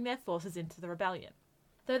to bring their forces into the rebellion.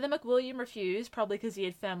 Though the MacWilliam refused, probably because he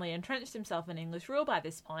had firmly entrenched himself in English rule by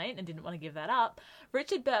this point and didn't want to give that up,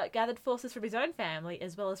 Richard Burke gathered forces from his own family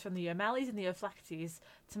as well as from the O'Malleys and the O'Flahertys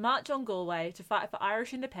to march on Galway to fight for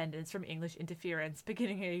Irish independence from English interference,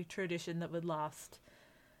 beginning a tradition that would last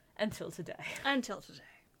until today.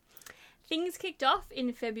 Things kicked off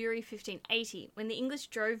in February 1580 when the English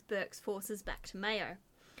drove Burke's forces back to Mayo.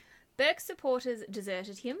 Burke's supporters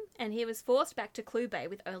deserted him and he was forced back to Clew Bay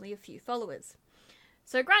with only a few followers.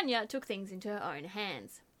 So Grania took things into her own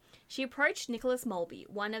hands. She approached Nicholas Mulby,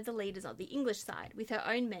 one of the leaders of the English side, with her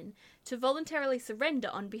own men to voluntarily surrender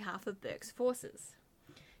on behalf of Burke's forces.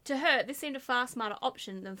 To her, this seemed a far smarter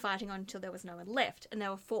option than fighting on until there was no one left and they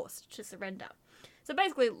were forced to surrender. So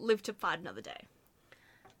basically, live to fight another day.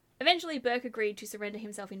 Eventually, Burke agreed to surrender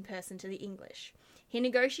himself in person to the English. He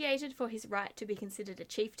negotiated for his right to be considered a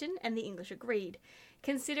chieftain, and the English agreed,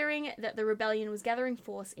 considering that the rebellion was gathering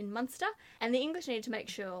force in Munster, and the English needed to make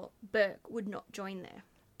sure Burke would not join there.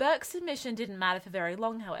 Burke's submission didn't matter for very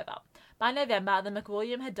long, however. By November, the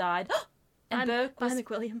MacWilliam had died, and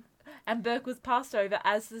Burke was passed over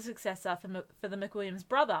as the successor for the MacWilliam's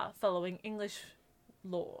brother, following English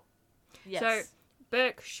law. Yes. So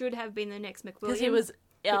Burke should have been the next MacWilliam. Because he was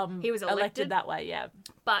elected elected that way, yeah.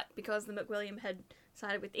 But because the MacWilliam had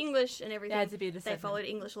sided with English and everything, they followed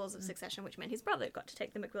English laws of succession, which meant his brother got to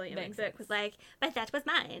take the MacWilliam. And Burke was like, but that was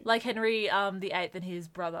mine. Like Henry VIII and his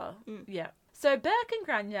brother. Yeah. So Burke and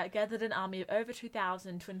Grania gathered an army of over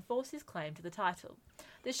 2,000 to enforce his claim to the title.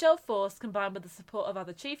 This show of force, combined with the support of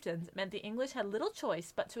other chieftains, meant the English had little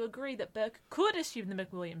choice but to agree that Burke could assume the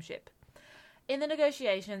McWilliamship. In the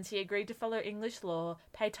negotiations, he agreed to follow English law,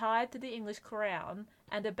 pay tithe to the English crown,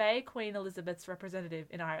 and obey Queen Elizabeth's representative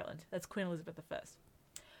in Ireland. That's Queen Elizabeth I.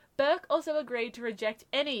 Burke also agreed to reject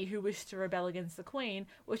any who wished to rebel against the Queen,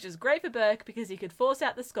 which was great for Burke because he could force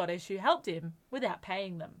out the Scottish who helped him without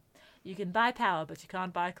paying them. You can buy power, but you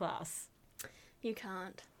can't buy class. You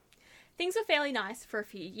can't. Things were fairly nice for a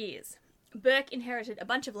few years. Burke inherited a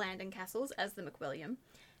bunch of land and castles as the McWilliam,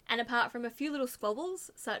 and apart from a few little squabbles,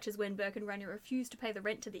 such as when Burke and Grania refused to pay the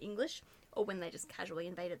rent to the English, or when they just casually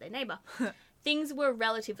invaded their neighbour, things were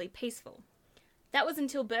relatively peaceful. That was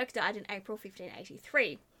until Burke died in April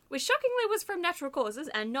 1583, which shockingly was from natural causes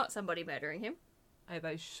and not somebody murdering him. Are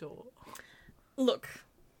they sure? Look,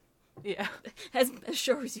 Yeah. as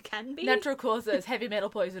sure as you can be. Natural causes, heavy metal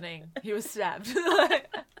poisoning. He was stabbed.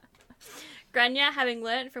 Grania, having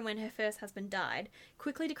learnt from when her first husband died,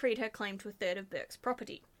 quickly decreed her claim to a third of Burke's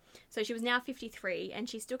property. So she was now 53, and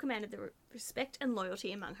she still commanded the respect and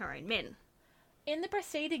loyalty among her own men. In the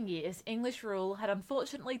preceding years, English rule had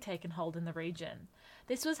unfortunately taken hold in the region.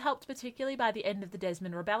 This was helped particularly by the end of the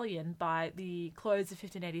Desmond Rebellion by the close of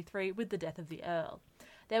 1583 with the death of the Earl.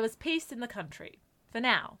 There was peace in the country, for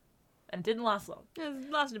now, and it didn't last long.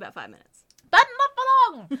 It lasted about 5 minutes. But not for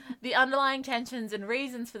long! The underlying tensions and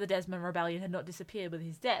reasons for the Desmond Rebellion had not disappeared with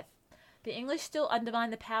his death. The English still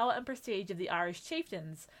undermined the power and prestige of the Irish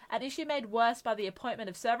chieftains, an issue made worse by the appointment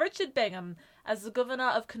of Sir Richard Bingham as the governor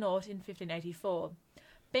of Connaught in 1584.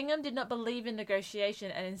 Bingham did not believe in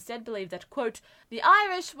negotiation and instead believed that, quote, the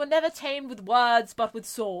Irish were never tamed with words but with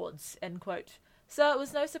swords, end quote. So it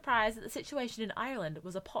was no surprise that the situation in Ireland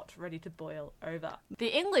was a pot ready to boil over.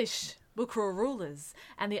 The English were cruel rulers,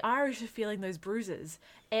 and the Irish were feeling those bruises.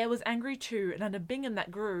 Eyre was angry too, and under Bingham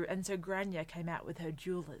that grew, and so Grania came out with her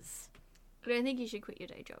jewellers. I don't think you should quit your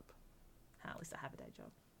day job. At least I have a day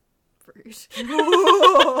job. Rude.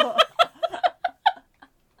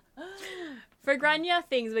 For Grania,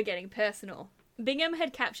 things were getting personal. Bingham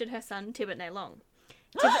had captured her son, Tibbetney Long.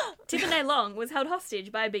 Tibbetney Long was held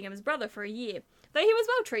hostage by Bingham's brother for a year, though he was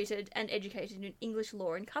well treated and educated in English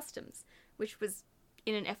law and customs, which was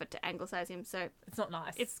in an effort to anglicise him, so It's not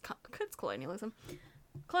nice. it's colonialism.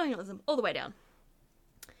 Colonialism, all the way down.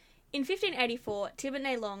 In 1584,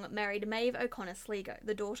 Tibbetney Long married Maeve O'Connor Sligo,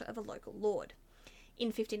 the daughter of a local lord. In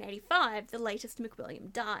 1585, the latest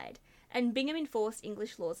McWilliam died, and Bingham enforced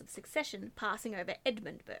English laws of succession, passing over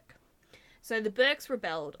Edmund Burke. So the Burkes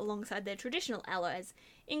rebelled alongside their traditional allies,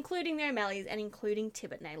 including the O'Malleys and including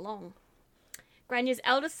Tibbetney Long. Grania's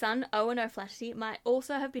eldest son, Owen O'Flaherty, might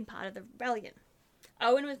also have been part of the rebellion.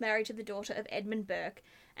 Owen was married to the daughter of Edmund Burke,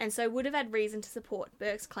 and so would have had reason to support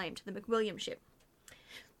Burke's claim to the McWilliamship.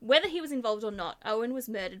 Whether he was involved or not, Owen was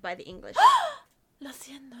murdered by the English.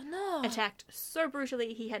 No. Attacked so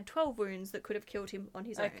brutally he had 12 wounds that could have killed him on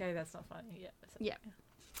his own. Okay, that's not funny. Yeah. Yeah.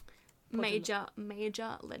 Major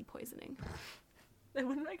lead poisoning. They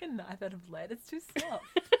wouldn't make a knife out of lead. It's too soft.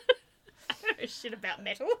 I don't know shit about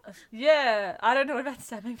metal. Yeah, I don't know about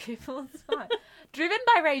stabbing people. It's fine. Driven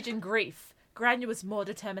by rage and grief, Grania was more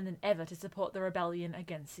determined than ever to support the rebellion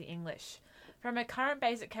against the English. From her current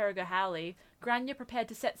base at Carrigohowley, Grania prepared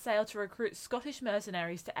to set sail to recruit Scottish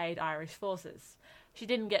mercenaries to aid Irish forces. She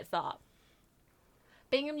didn't get far.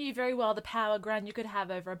 Bingham knew very well the power Grania could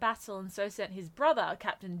have over a battle, and so sent his brother,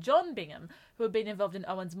 Captain John Bingham, who had been involved in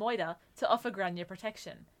Owen's moider, to offer Grania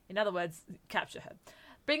protection. In other words, capture her.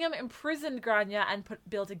 Bingham imprisoned Grania and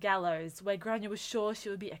built a gallows, where Grania was sure she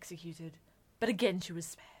would be executed. But again she was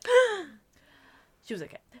spared. She was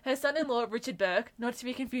okay. Her son-in-law, Richard Burke, not to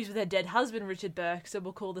be confused with her dead husband, Richard Burke, so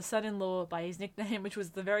we'll call the son-in-law by his nickname, which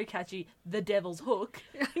was the very catchy The Devil's Hook.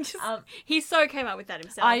 He so came up with that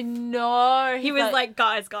himself. I know. He was like,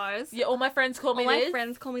 guys. Yeah, all my friends call me all this. my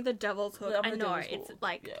friends call me the Devil's Hook. I'm I the know, Devil's it's Hook.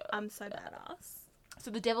 like, Yeah. I'm so badass. So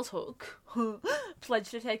the Devil's Hook pledged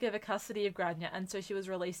to take over custody of Grania, and so she was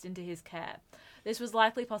released into his care. This was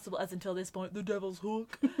likely possible as until this point the Devil's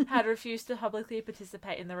Hook had refused to publicly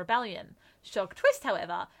participate in the rebellion. Shock twist,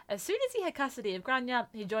 however, as soon as he had custody of Grania,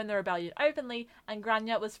 he joined the rebellion openly, and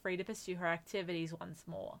Grania was free to pursue her activities once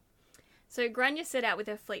more. So Grania set out with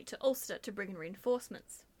her fleet to Ulster to bring in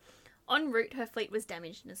reinforcements. En route, her fleet was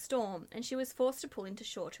damaged in a storm, and she was forced to pull into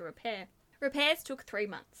shore to repair. Repairs took 3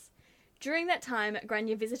 months. During that time,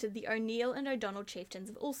 Grania visited the O'Neill and O'Donnell chieftains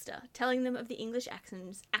of Ulster, telling them of the English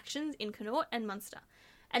actions in Connaught and Munster,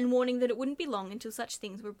 and warning that it wouldn't be long until such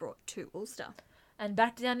things were brought to Ulster. And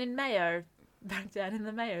back down in Mayo, back down in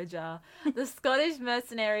the mayo jar. The Scottish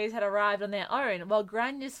mercenaries had arrived on their own, while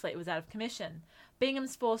Granya's fleet was out of commission.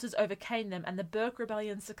 Bingham's forces overcame them, and the Burke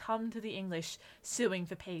Rebellion succumbed to the English, suing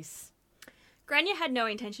for peace. Grania had no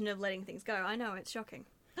intention of letting things go. I know, it's shocking.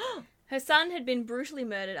 Her son had been brutally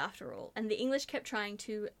murdered after all, and the English kept trying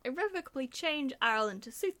to irrevocably change Ireland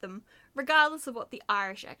to suit them, regardless of what the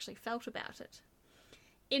Irish actually felt about it.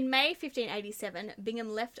 In May 1587, Bingham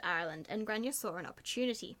left Ireland, and Grania saw an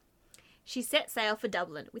opportunity. She set sail for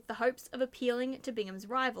Dublin with the hopes of appealing to Bingham's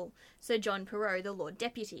rival, Sir John Perrot, the Lord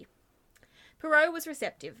Deputy. Perrot was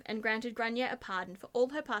receptive and granted Grania a pardon for all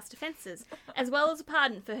her past offences, as well as a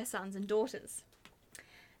pardon for her sons and daughters.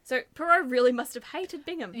 So Perrot really must have hated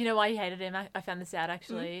Bingham. You know why he hated him? I found this out,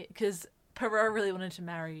 actually. Because Perrot really wanted to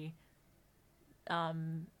marry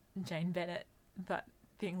Jane Bennett, but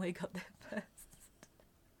Bingley got there first.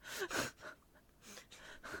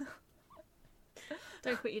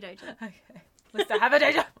 Don't quit your day job. Okay. Let's have a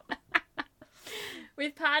day job.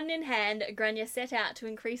 With pardon in hand, Grania set out to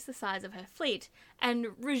increase the size of her fleet and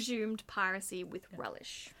resumed piracy with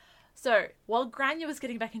relish. So, while Grania was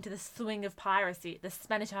getting back into the swing of piracy, the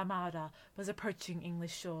Spanish Armada was approaching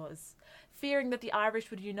English shores. Fearing that the Irish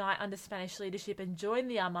would unite under Spanish leadership and join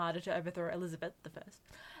the Armada to overthrow Elizabeth I,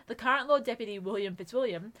 the current Lord Deputy William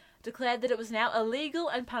Fitzwilliam declared that it was now illegal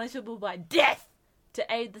and punishable by death to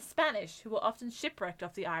aid the Spanish, who were often shipwrecked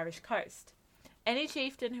off the Irish coast. Any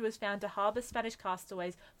chieftain who was found to harbour Spanish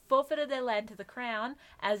castaways forfeited their land to the crown,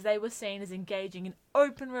 as they were seen as engaging in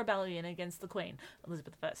open rebellion against the Queen,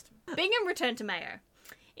 Elizabeth I. Bingham returned to Mayo.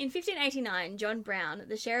 In 1589, John Brown,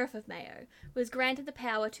 the Sheriff of Mayo, was granted the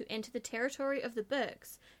power to enter the territory of the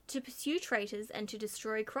Burkes, to pursue traitors and to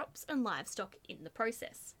destroy crops and livestock in the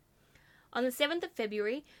process. On the 7th of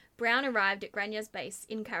February, Brown arrived at Grania's base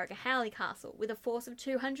in Carrigahallie Castle with a force of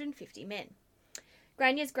 250 men.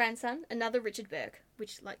 Grania's grandson, another Richard Burke,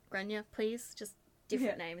 which, like Grania, please, just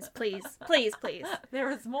different names, please, please, please. There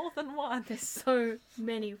is more than one. There's so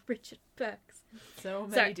many Richard Burkes. So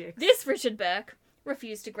many dicks. This Richard Burke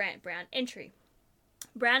refused to grant Brown entry.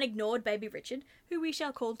 Brown ignored baby Richard, who we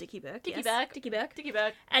shall call Dickie Burke. Dickie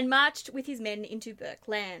Burke. And marched with his men into Burke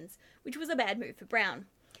lands, which was a bad move for Brown.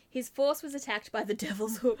 His force was attacked by the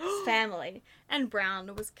Devil's Hook's family, and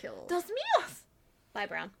Brown was killed. Dos míos! By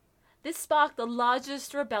Brown. This sparked the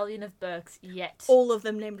largest rebellion of Burkes yet. All of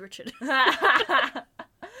them named Richard.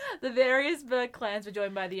 The various Burke clans were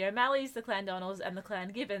joined by the O'Malleys, the Clandonnels, and the Clan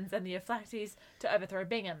Gibbons, and the O'Flahertys to overthrow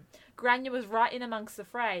Bingham. Grania was right in amongst the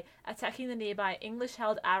fray, attacking the nearby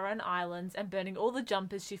English-held Arran Islands and burning all the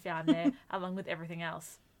jumpers she found there, along with everything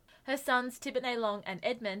else. Her sons, Tibbet Long and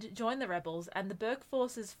Edmund, joined the rebels, and the Burke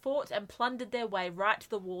forces fought and plundered their way right to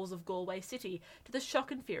the walls of Galway City, to the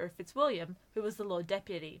shock and fear of Fitzwilliam, who was the Lord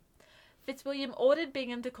Deputy. Fitzwilliam ordered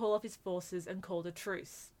Bingham to call off his forces and called a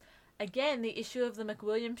truce. Again, the issue of the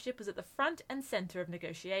McWilliamship was at the front and centre of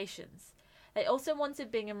negotiations. They also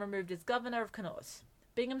wanted Bingham removed as governor of Connaught.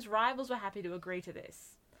 Bingham's rivals were happy to agree to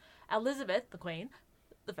this. Elizabeth, the Queen,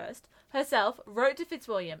 the first, herself wrote to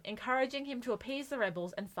Fitzwilliam, encouraging him to appease the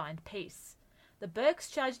rebels and find peace. The Burkes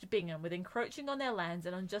charged Bingham with encroaching on their lands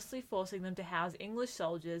and unjustly forcing them to house English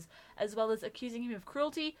soldiers, as well as accusing him of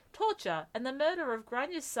cruelty, torture, and the murder of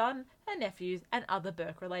Grania's son, her nephews, and other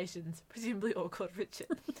Burke relations, presumably all called Richard.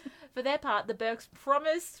 For their part, the Burkes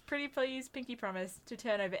promised, pretty please, pinky promise, to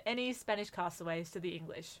turn over any Spanish castaways to the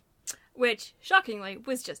English. Which, shockingly,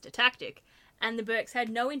 was just a tactic, and the Burkes had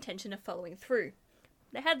no intention of following through.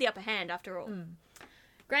 They had the upper hand, after all.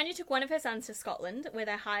 Grania took one of her sons to Scotland, where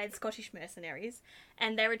they hired Scottish mercenaries,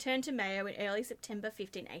 and they returned to Mayo in early September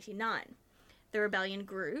 1589. The rebellion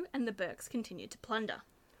grew, and the Burkes continued to plunder.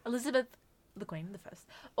 Elizabeth, the Queen, the first,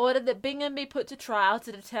 ordered that Bingham be put to trial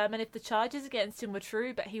to determine if the charges against him were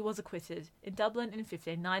true, but he was acquitted, in Dublin in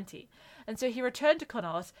 1590. And so he returned to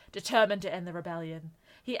Connaught, determined to end the rebellion.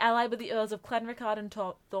 He allied with the Earls of Clanricarde and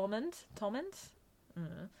Thomond,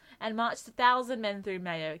 and marched 1,000 men through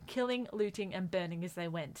Mayo, killing, looting, and burning as they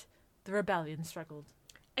went. The rebellion struggled.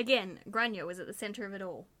 Again, Grania was at the centre of it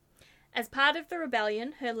all. As part of the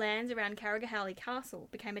rebellion, her lands around Carrigahallie Castle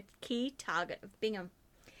became a key target of Bingham.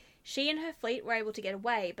 She and her fleet were able to get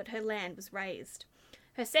away, but her land was razed.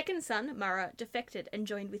 Her second son, Murrogh, defected and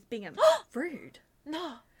joined with Bingham. Rude.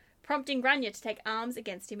 No. Prompting Grania to take arms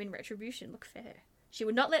against him in retribution. Look fair. She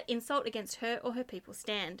would not let insult against her or her people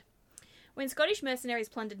stand. When Scottish mercenaries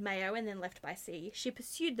plundered Mayo and then left by sea, she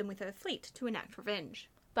pursued them with her fleet to enact revenge.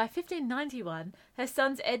 By 1591, her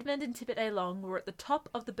sons Edmund and Tibbet Long were at the top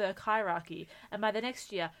of the Burke hierarchy, and by the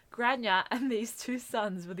next year, Grania and these two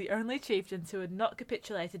sons were the only chieftains who had not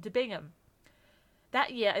capitulated to Bingham.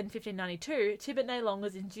 That year, in 1592, Tibbet nay Long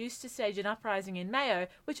was induced to stage an uprising in Mayo,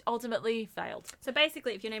 which ultimately failed. So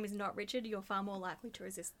basically, if your name is not Richard, you're far more likely to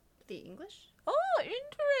resist the English. Oh,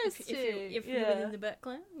 interesting. If you're within the Burke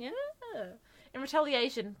clan, yeah. In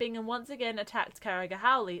retaliation, Bingham once again attacked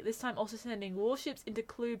Carrigahowie, this time also sending warships into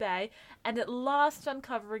Clew Bay, and at last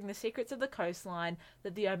uncovering the secrets of the coastline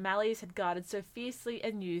that the O'Malleys had guarded so fiercely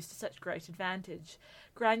and used to such great advantage.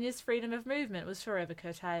 Granya's freedom of movement was forever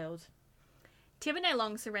curtailed. Tibbet nay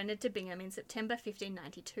Long surrendered to Bingham in September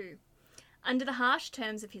 1592. Under the harsh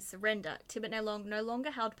terms of his surrender, Tibbet nay Long no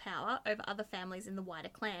longer held power over other families in the wider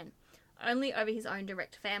clan, only over his own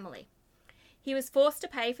direct family. He was forced to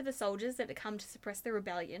pay for the soldiers that had come to suppress the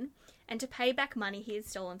rebellion, and to pay back money he had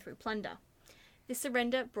stolen through plunder. This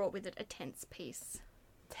surrender brought with it a tense peace.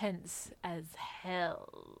 Tense as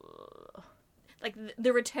hell. Like,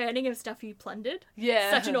 the returning of stuff you plundered.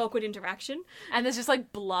 Yeah. Such an awkward interaction. And there's just,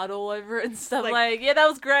 like, blood all over it and stuff. Like yeah, that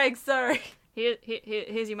was Greg, sorry.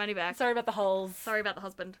 Here's your money back. Sorry about the holes. Sorry about the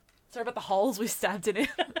husband. Sorry about the holes we stabbed in it.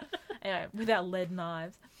 Anyway, with our lead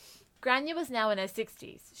knives. Grania was now in her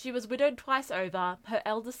 60s. She was widowed twice over, her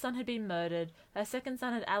eldest son had been murdered, her second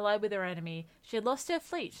son had allied with her enemy, she had lost her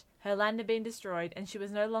fleet, her land had been destroyed, and she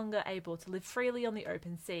was no longer able to live freely on the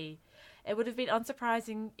open sea. It would have been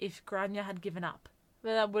unsurprising if Grania had given up.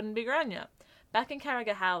 But that wouldn't be Grania. Back in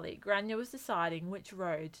Carrigahowie, Grania was deciding which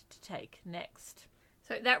road to take next.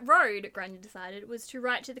 So that road, Grania decided, was to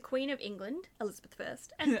write to the Queen of England, Elizabeth I,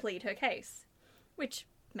 and plead her case. Which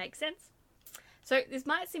makes sense. So this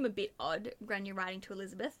might seem a bit odd, Grania writing to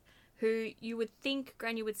Elizabeth, who you would think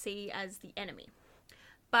Grania would see as the enemy.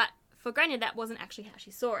 But for Grania, that wasn't actually how she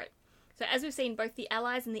saw it. So as we've seen, both the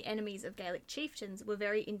allies and the enemies of Gaelic chieftains were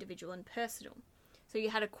very individual and personal. So you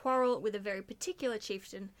had a quarrel with a very particular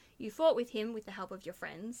chieftain, you fought with him with the help of your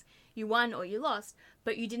friends, you won or you lost,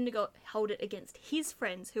 but you didn't go hold it against his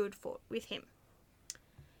friends who had fought with him.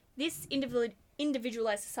 This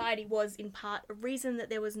individualised society was, in part, a reason that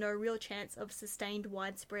there was no real chance of sustained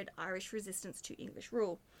widespread Irish resistance to English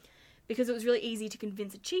rule, because it was really easy to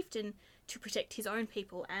convince a chieftain to protect his own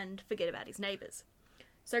people and forget about his neighbours.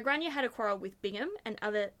 So Grania had a quarrel with Bingham and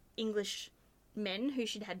other English men who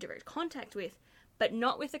she'd had direct contact with, but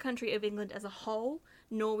not with the country of England as a whole,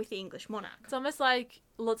 nor with the English monarch. It's almost like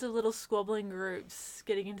lots of little squabbling groups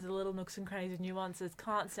getting into the little nooks and crannies and nuances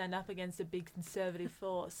can't stand up against a big conservative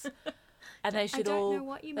force. And they should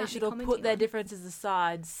all put their differences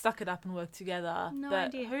aside, suck it up and work together. No but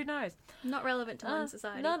idea. Who knows? Not relevant to modern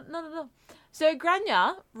society. Not at all. So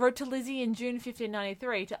Grania wrote to Lizzie in June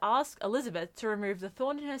 1593 to ask Elizabeth to remove the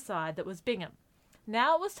thorn in her side that was Bingham.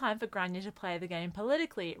 Now it was time for Grania to play the game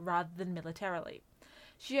politically rather than militarily.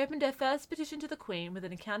 She opened her first petition to the Queen with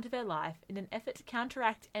an account of her life in an effort to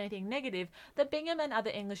counteract anything negative that Bingham and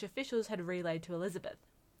other English officials had relayed to Elizabeth.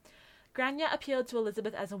 Grania appealed to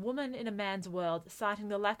Elizabeth as a woman in a man's world, citing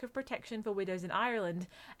the lack of protection for widows in Ireland,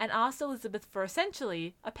 and asked Elizabeth for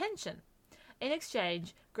essentially a pension. In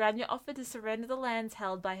exchange, Grania offered to surrender the lands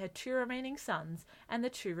held by her 2 remaining sons and the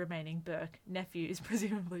 2 remaining Burke nephews,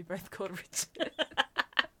 presumably both called Richard.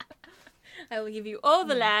 I will give you all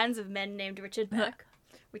the lands of men named Richard Burke,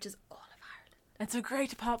 which is all of Ireland. It's a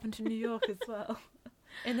great apartment in New York as well,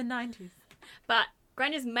 in the 90s. But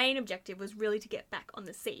Grania's main objective was really to get back on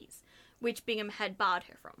the seas, which Bingham had barred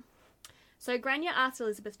her from. So Grania asked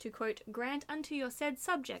Elizabeth to, quote, grant unto your said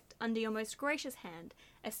subject, under your most gracious hand,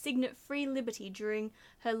 a signet free liberty during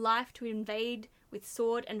her life to invade with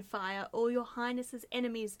sword and fire all your highness's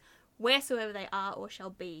enemies, wheresoever they are or shall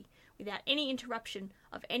be, without any interruption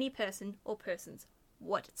of any person or persons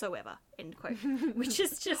whatsoever, end quote. Which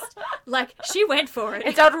is just, like, she went for it.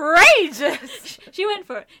 It's outrageous! She went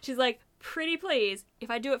for it. She's like, pretty please, if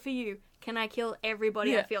I do it for you, can I kill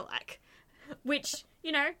everybody I feel like? Which,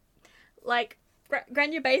 you know, like,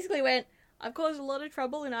 Grania basically went, I've caused a lot of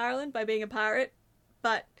trouble in Ireland by being a pirate,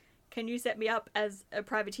 but can you set me up as a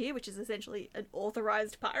privateer, which is essentially an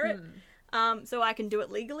authorised pirate, so I can do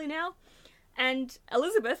it legally now? And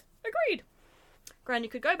Elizabeth agreed. Grania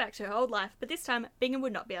could go back to her old life, but this time Bingham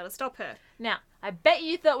would not be able to stop her. Now, I bet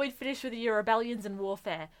you thought we'd finish with your rebellions and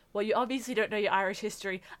warfare. Well, you obviously don't know your Irish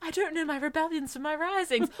history. I don't know my rebellions from my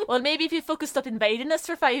risings. Well, maybe if you focus stop invading us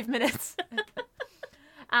for 5 minutes.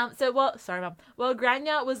 While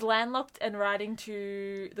Grania was landlocked and writing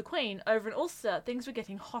to the Queen over in Ulster, things were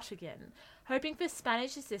getting hot again. Hoping for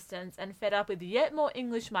Spanish assistance and fed up with yet more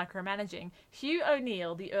English micromanaging, Hugh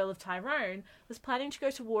O'Neill, the Earl of Tyrone, was planning to go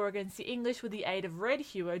to war against the English with the aid of Red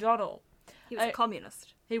Hugh O'Donnell. He was a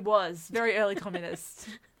communist. He was. Very early communist.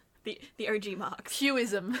 The OG Marx.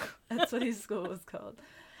 Hughism. That's what his school was called.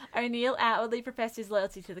 O'Neill outwardly professed his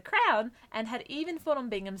loyalty to the crown and had even fought on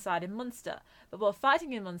Bingham's side in Munster. But while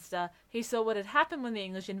fighting in Munster, he saw what had happened when the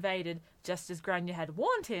English invaded, just as Grania had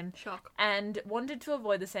warned him, Shock. and wanted to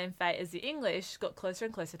avoid the same fate as the English got closer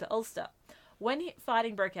and closer to Ulster. When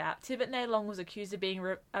fighting broke out, Tibbet Long was accused of being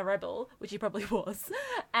a rebel, which he probably was,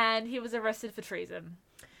 and he was arrested for treason.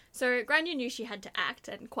 So Grania knew she had to act,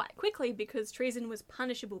 and quite quickly, because treason was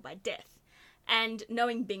punishable by death. And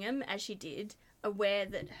knowing Bingham, as she did, aware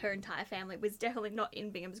that her entire family was definitely not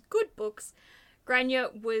in Bingham's good books, Grania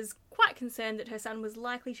was quite concerned that her son was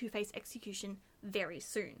likely to face execution very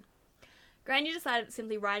soon. Grania decided that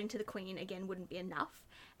simply writing to the Queen again wouldn't be enough,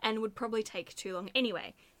 and would probably take too long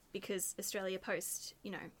anyway, because Australia Post,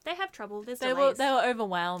 they have trouble, there's delays. They were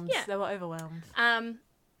overwhelmed. Yeah. They were overwhelmed.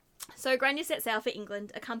 So Grania set sail for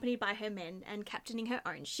England, accompanied by her men and captaining her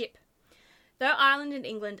own ship. Though Ireland and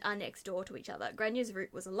England are next door to each other, Grania's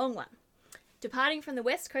route was a long one. Departing from the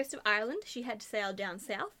west coast of Ireland, she had to sail down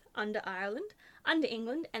south, under Ireland, under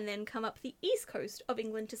England, and then come up the east coast of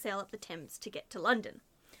England to sail up the Thames to get to London.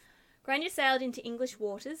 Grania sailed into English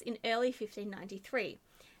waters in early 1593,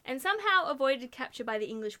 and somehow avoided capture by the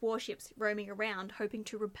English warships roaming around, hoping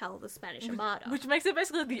to repel the Spanish Armada. Which makes it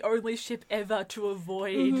basically the only ship ever to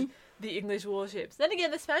avoid the English warships. Then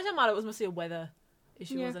again, the Spanish Armada was mostly a weather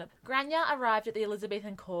issue, wasn't it? Grania arrived at the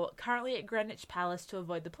Elizabethan court, currently at Greenwich Palace, to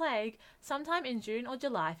avoid the plague, sometime in June or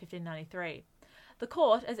July 1593. The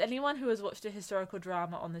court, as anyone who has watched a historical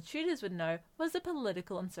drama on the Tudors would know, was a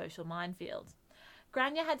political and social minefield.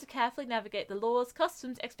 Grania had to carefully navigate the laws,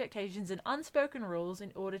 customs, expectations, and unspoken rules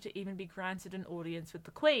in order to even be granted an audience with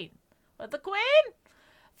the Queen. With the Queen?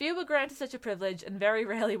 Few were granted such a privilege, and very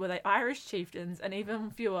rarely were they Irish chieftains, and even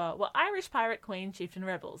fewer were Irish pirate queen chieftain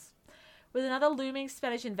rebels. With another looming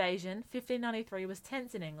Spanish invasion, 1593 was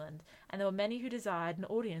tense in England, and there were many who desired an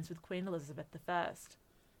audience with Queen Elizabeth I.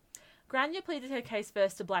 Grania pleaded her case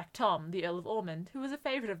first to Black Tom, the Earl of Ormond, who was a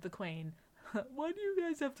favourite of the Queen. Why do you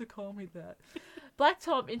guys have to call me that? Black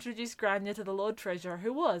Tom introduced Grania to the Lord Treasurer,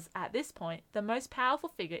 who was, at this point, the most powerful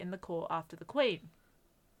figure in the court after the Queen.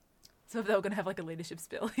 So if they were going to have a leadership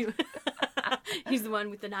spill, He's the one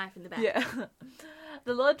with the knife in the back. Yeah.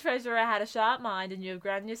 The Lord Treasurer had a sharp mind and knew of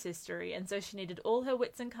Grania's history, and so she needed all her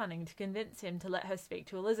wits and cunning to convince him to let her speak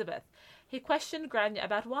to Elizabeth. He questioned Grania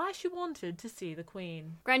about why she wanted to see the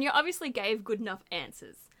Queen. Grania obviously gave good enough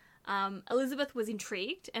answers. Elizabeth was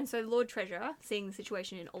intrigued, and so the Lord Treasurer, seeing the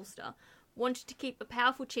situation in Ulster, wanted to keep a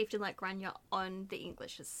powerful chieftain like Grania on the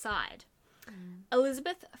English's side.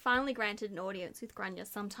 Elizabeth finally granted an audience with Grania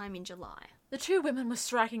sometime in July. The two women were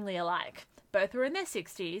strikingly alike. Both were in their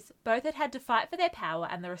 60s, both had had to fight for their power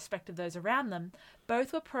and the respect of those around them,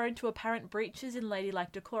 both were prone to apparent breaches in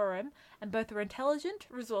ladylike decorum, and both were intelligent,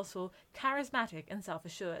 resourceful, charismatic, and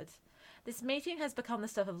self-assured. This meeting has become the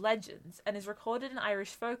stuff of legends, and is recorded in Irish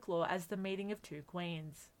folklore as the meeting of two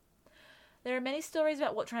queens. There are many stories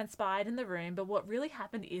about what transpired in the room, but what really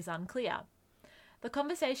happened is unclear. The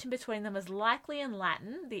conversation between them was likely in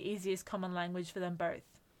Latin, the easiest common language for them both.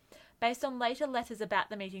 Based on later letters about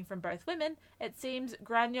the meeting from both women, it seems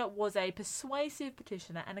Grania was a persuasive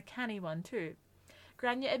petitioner and a canny one too.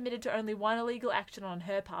 Grania admitted to only one illegal action on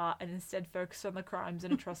her part and instead focused on the crimes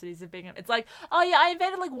and atrocities of Bingham. It's like, oh yeah, I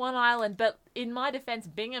invaded one island, but in my defense,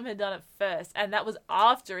 Bingham had done it first, and that was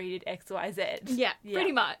after he did X, Y, Z. Yeah,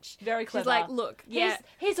 pretty much. Very clever. She's like, look,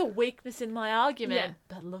 here's a weakness in my argument,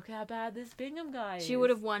 but look how bad this Bingham guy is. She would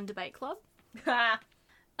have won debate club.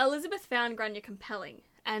 Elizabeth found Grania compelling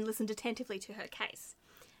and listened attentively to her case.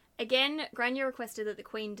 Again, Grania requested that the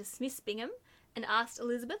Queen dismiss Bingham and asked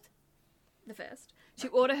Elizabeth I to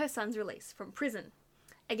order her son's release from prison.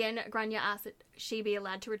 Again, Grania asked that she be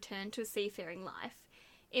allowed to return to a seafaring life,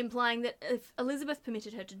 implying that if Elizabeth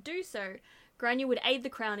permitted her to do so, Grania would aid the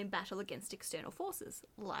crown in battle against external forces,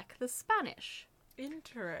 like the Spanish.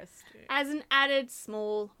 Interesting. As an added,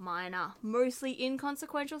 small, minor, mostly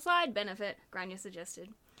inconsequential side benefit, Grania suggested,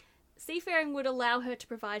 seafaring would allow her to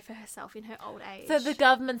provide for herself in her old age. So the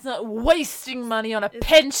government's not wasting money on a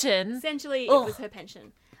pension. Essentially, it was her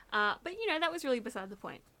pension. But, that was really beside the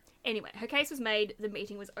point. Anyway, her case was made, the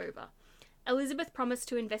meeting was over. Elizabeth promised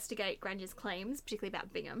to investigate Grania's claims, particularly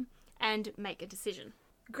about Bingham, and make a decision.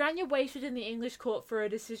 Grania waited in the English court for a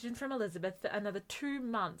decision from Elizabeth for another 2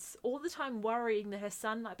 months, all the time worrying that her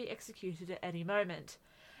son might be executed at any moment.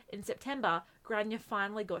 In September, Grania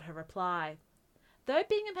finally got her reply. Though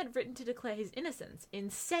Bingham had written to declare his innocence,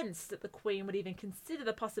 incensed that the Queen would even consider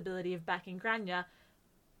the possibility of backing Grania,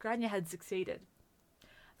 Grania had succeeded.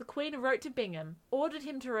 The Queen wrote to Bingham, ordered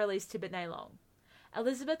him to release Tibbet Long.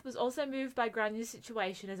 Elizabeth was also moved by Granya's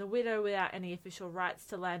situation as a widow without any official rights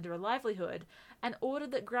to land or a livelihood, and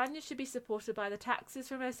ordered that Grania should be supported by the taxes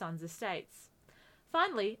from her son's estates.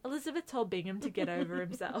 Finally, Elizabeth told Bingham to get over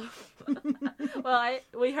himself. Well,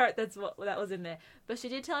 we heard that was in there. But she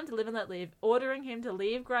did tell him to live and let live, ordering him to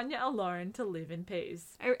leave Grania alone to live in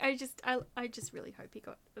peace. I just really hope he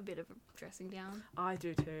got a bit of a dressing down. I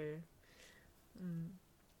do too.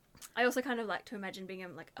 I also kind of like to imagine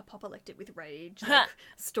Bingham like apoplectic with rage, like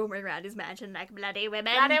storming around his mansion like bloody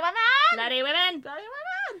women. Bloody women! Bloody women! Bloody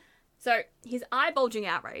women! So his eye-bulging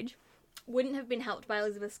outrage wouldn't have been helped by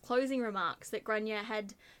Elizabeth's closing remarks that Grania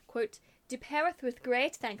had, quote, depareth with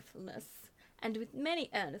great thankfulness, and with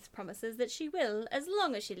many earnest promises that she will, as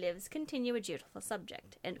long as she lives, continue a dutiful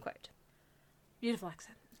subject, end quote. Beautiful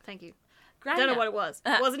accent. Thank you. Grania. Don't know what it was.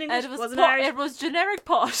 It wasn't English, it wasn't Irish. It was generic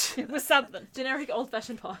posh. It was something. Generic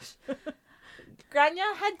old-fashioned posh.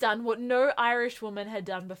 Grania had done what no Irish woman had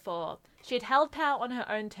done before. She had held power on her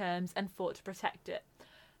own terms and fought to protect it.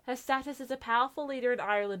 Her status as a powerful leader in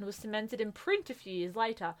Ireland was cemented in print a few years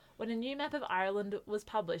later when a new map of Ireland was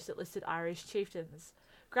published that listed Irish chieftains.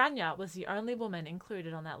 Grania was the only woman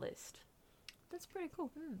included on that list. That's pretty cool.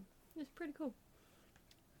 That's pretty cool.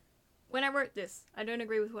 When I wrote this, I don't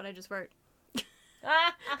agree with what I just wrote.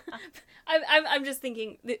 I'm just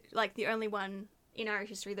thinking that, like, the only one in Irish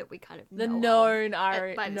history that we kind of know the known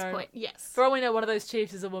Irish by this point. Yes. For all we know, one of those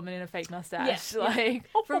chiefs is a woman in a fake mustache. Yes, like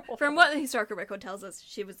from what the historical record tells us,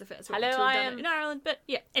 she was the first woman to have done it in Ireland. But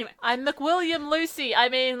yeah, anyway. I'm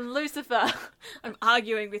Lucifer. I'm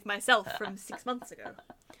arguing with myself from 6 months ago.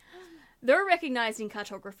 Though recognised in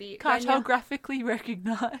cartography, cartographically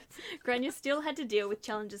recognised, Grania still had to deal with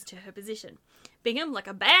challenges to her position. Bingham, like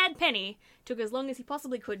a bad penny, took as long as he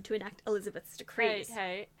possibly could to enact Elizabeth's decrees.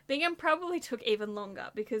 Hey. Bingham probably took even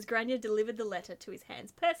longer because Grania delivered the letter to his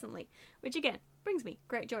hands personally, which again brings me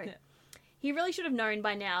great joy. Yeah. He really should have known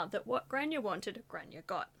by now that what Grania wanted, Grania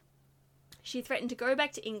got. She threatened to go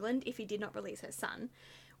back to England if he did not release her son,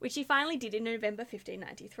 which she finally did in November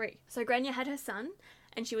 1593. So Grania had her son,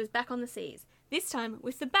 and she was back on the seas, this time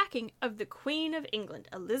with the backing of the Queen of England,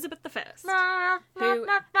 Elizabeth I, who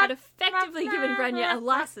had effectively given Grania a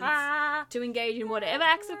licence to engage in whatever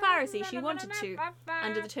acts of piracy she wanted to,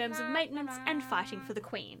 under the terms of maintenance and fighting for the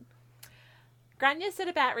Queen. Grania set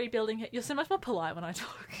about rebuilding her... You're so much more polite when I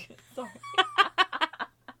talk. Sorry.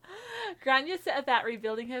 Grania set about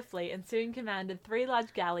rebuilding her fleet and soon commanded 3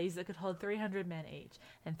 large galleys that could hold 300 men each.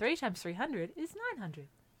 And 3 times 300 is 900.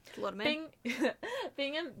 A lot of men.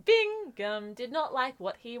 Bingham did not like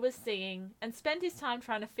what he was seeing and spent his time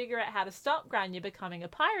trying to figure out how to stop Grania becoming a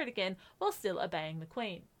pirate again while still obeying the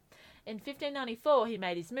Queen. In 1594 he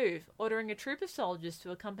made his move, ordering a troop of soldiers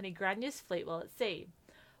to accompany Grania's fleet while at sea.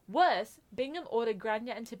 Worse, Bingham ordered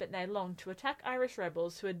Grania and Tibbot Nay Long to attack Irish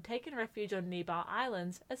rebels who had taken refuge on nearby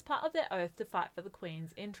islands as part of their oath to fight for the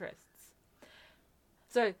Queen's interests.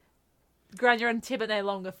 So, Grania and Tibbot Nay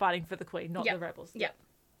Long are fighting for the Queen, not the rebels. Yep.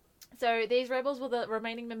 So, these rebels were the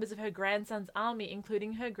remaining members of her grandson's army,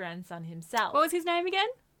 including her grandson himself. What was his name again?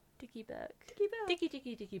 Dickie Burke.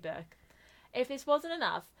 Dickie Burke. If this wasn't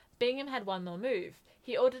enough, Bingham had one more move.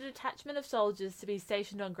 He ordered a detachment of soldiers to be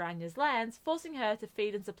stationed on Grania's lands, forcing her to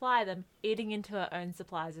feed and supply them, eating into her own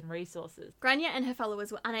supplies and resources. Grania and her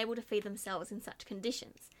followers were unable to feed themselves in such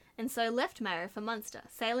conditions, and so left Mayo for Munster,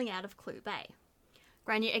 sailing out of Clew Bay.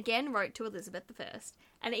 Grania again wrote to Elizabeth I,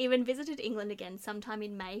 and even visited England again sometime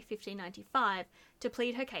in May 1595 to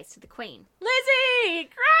plead her case to the Queen. Lizzie!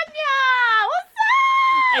 Grania! What's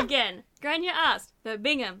up? Again, Grania asked that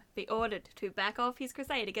Bingham be ordered to back off his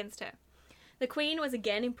crusade against her. The Queen was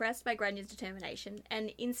again impressed by Grania's determination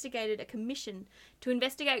and instigated a commission to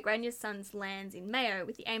investigate Grania's son's lands in Mayo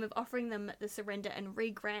with the aim of offering them the surrender and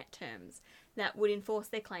re-grant terms that would enforce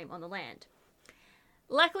their claim on the land.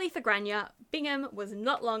 Luckily for Grania, Bingham was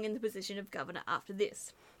not long in the position of governor after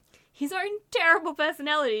this. His own terrible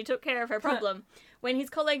personality took care of her problem when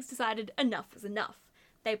his colleagues decided enough was enough.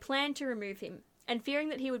 They planned to remove him, and fearing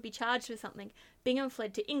that he would be charged with something, Bingham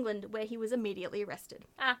fled to England, where he was immediately arrested.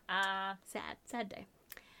 Sad day.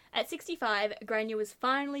 At 65, Grania was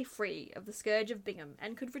finally free of the scourge of Bingham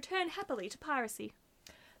and could return happily to piracy.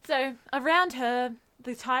 So, around her,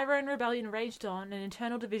 the Tyrone rebellion raged on and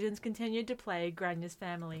internal divisions continued to plague Grania's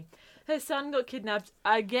family. Her son got kidnapped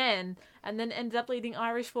again and then ended up leading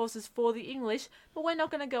Irish forces for the English, but we're not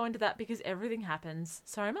going to go into that because everything happens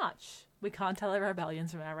so much. We can't tell our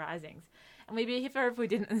rebellions from our risings. And we'd be here if we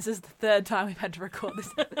didn't, and this is the 3rd time we've had to record this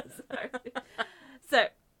episode. So,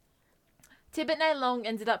 Tibbot Nay Long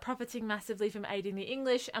ended up profiting massively from aiding the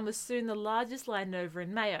English and was soon the largest landowner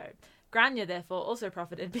in Mayo. Grania, therefore, also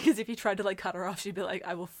profited because if he tried to cut her off, she'd be like,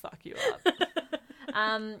 I will fuck you up.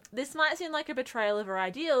 This might seem like a betrayal of her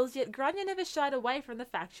ideals, yet Grania never shied away from the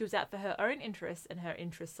fact she was out for her own interests and her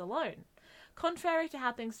interests alone. Contrary to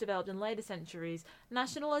how things developed in later centuries,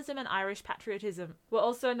 nationalism and Irish patriotism were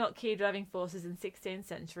also not key driving forces in 16th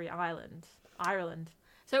century Ireland.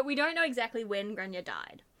 So we don't know exactly when Grania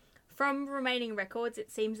died. From remaining records,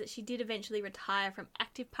 it seems that she did eventually retire from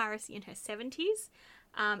active piracy in her 70s,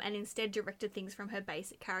 and instead directed things from her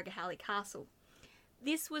base at Carrigahallie Castle.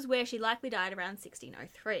 This was where she likely died around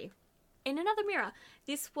 1603. In another mirror,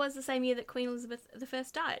 this was the same year that Queen Elizabeth I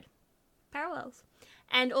died. Parallels.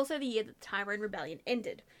 And also the year that the Tyrone Rebellion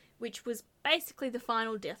ended, which was basically the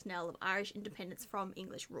final death knell of Irish independence from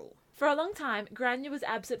English rule. For a long time, Grania was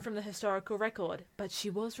absent from the historical record, but she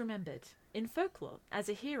was remembered, in folklore, as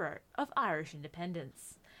a hero of Irish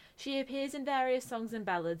independence. She appears in various songs and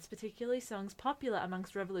ballads, particularly songs popular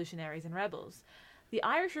amongst revolutionaries and rebels. The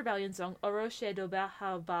Irish rebellion song Oro sé do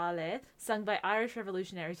Behabale, sung by Irish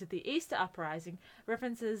revolutionaries at the Easter Uprising,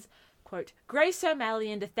 references, quote, Grace O'Malley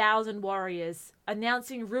and 1,000 warriors,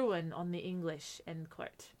 announcing ruin on the English, end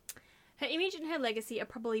quote. Her image and her legacy are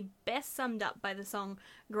probably best summed up by the song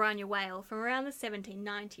Grania Wail from around the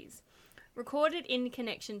 1790s, recorded in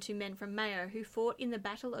connection to men from Mayo who fought in the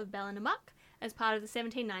Battle of Ballinamuck as part of the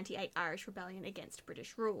 1798 Irish Rebellion against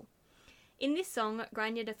British rule. In this song,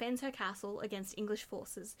 Grania defends her castle against English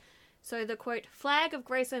forces, so the, quote, flag of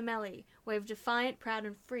Grace O'Malley waved defiant, proud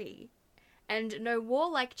and free, and no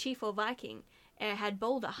warlike chief or Viking e'er had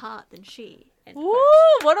bolder heart than she. End quote.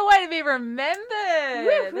 Woo! What a way to be remembered!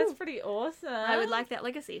 Woo-hoo. That's pretty awesome. I would like that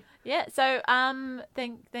legacy. Yeah, so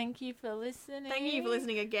thank you for listening. Thank you for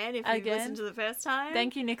listening again if you've listened to the first time.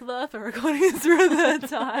 Thank you, Nicola, for recording this for a third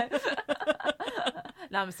time.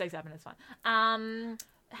 No, mistakes happen, it's fine.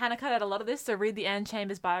 Hannah cut out a lot of this, so read the Anne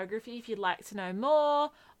Chambers biography if you'd like to know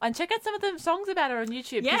more. And check out some of the songs about her on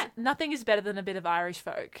YouTube. Yeah. Nothing is better than a bit of Irish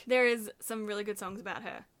folk. There is some really good songs about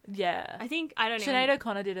her. Yeah. I think, I don't know. Sinead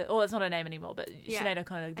O'Connor did it. Oh, it's not her name anymore, but Yeah. Sinead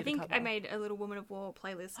O'Connor did I think a cover. I made a little Woman of War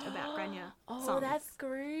playlist about Grania Oh, songs. that's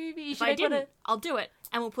groovy. You If should I make one didn't, I'll do it,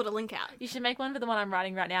 and we'll put a link out. You should make one for the one I'm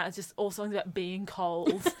writing right now. It's just all songs about being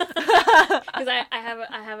cold. Because I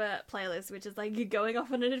have a playlist which is like you're going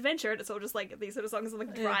off on an adventure, and it's all just like these sort of songs,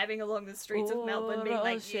 like driving along the streets of Melbourne, being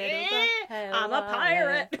like, yeah, I'm a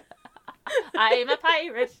pirate. I'm a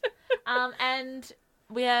pirate. And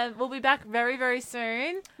we'll be back very, very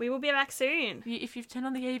soon. We will be back soon. If you've turned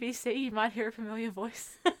on the ABC, you might hear a familiar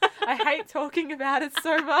voice. I hate talking about it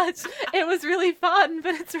so much. It was really fun,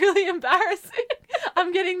 but it's really embarrassing.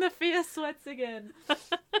 I'm getting the fierce sweats again.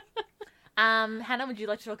 Hannah, would you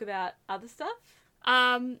like to talk about other stuff?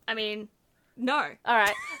 I mean, no. All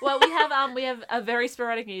right. Well, we have a very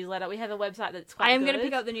sporadic newsletter. We have a website that's quite I am good. going to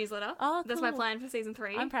pick up the newsletter. Oh, That's my cool. plan for season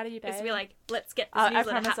 3. I'm proud of you, babe. Is to be like, let's get this I newsletter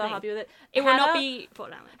promise happening. I'll help you with it. It will not be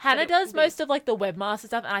fortnightly. Hannah but it does will be. most of like the webmaster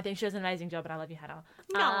stuff, and I think she does an amazing job, and I love you, Hannah.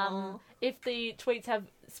 No. If the tweets have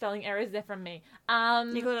spelling errors, they're from me.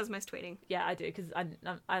 Nicola does most tweeting. Yeah, I do, because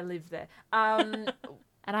I live there. And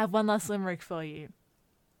I have one last limerick for you.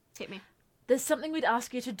 Hit me. There's something we'd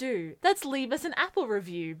ask you to do. That's leave us an Apple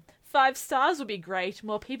review. 5 stars would be great.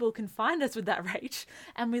 More people can find us with that rate.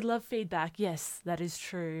 And we love feedback. Yes, that is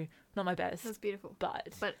true. Not my best. That's beautiful.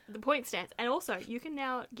 But the point stands. And also, you can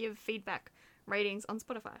now give feedback ratings on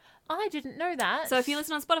Spotify. I didn't know that. So if you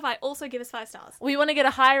listen on Spotify, also give us 5 stars. We want to get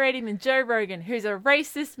a higher rating than Joe Rogan, who's a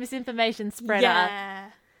racist misinformation spreader.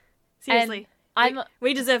 Yeah. Seriously.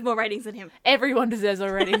 We deserve more ratings than him. Everyone deserves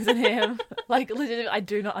more ratings than him. Like, legitimately, I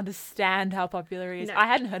do not understand how popular he is. No. I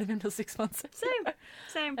hadn't heard of him until 6 months ago.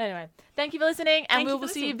 Same. Anyway, thank you for listening, and Thank we you will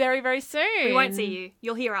for see you listening. very, very soon. We won't see you.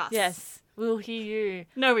 You'll hear us. Yes, we'll hear you.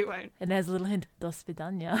 No, we won't. And there's a little hint. Do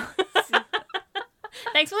svidania.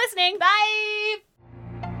 Thanks for listening. Bye.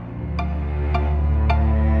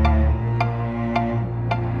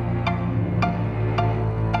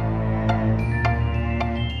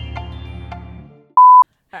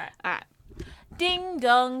 All right. Ding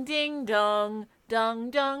dong, ding dong, dong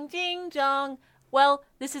dong, ding dong. Well,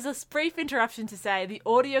 this is a brief interruption to say the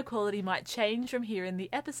audio quality might change from here in the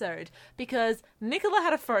episode because Nicola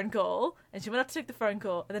had a phone call and she went up to take the phone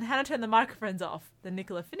call and then Hannah turned the microphones off. Then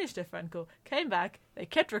Nicola finished her phone call, came back, they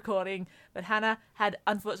kept recording, but Hannah had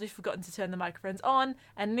unfortunately forgotten to turn the microphones on,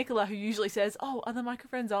 and Nicola, who usually says, "Oh, are the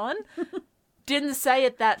microphones on?" didn't say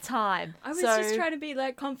at that time. I was just trying to be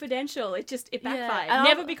like confidential. It backfired. And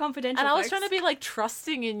Never be confidential. And I was folks. trying to be like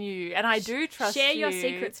trusting in you, and I do trust you. Share your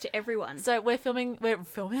secrets to everyone. So we're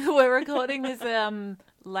recording this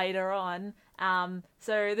later on.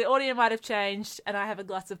 So the audio might have changed, and I have a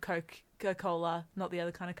glass of Coke Coca-Cola, not the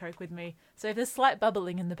other kind of Coke with me. So if there's slight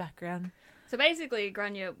bubbling in the background. So basically,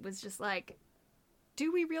 Grania was just like,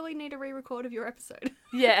 do we really need a re-record of your episode?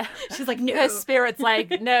 Yeah. She's like, no. Her spirit's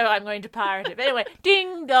like, no, I'm going to pirate it. But anyway,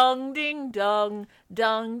 ding dong, ding dong,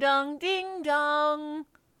 dong dong, ding dong.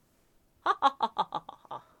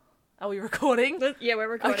 Are we recording? Yeah, we're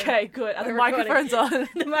recording. Okay, good. Are the We're recording. microphones on?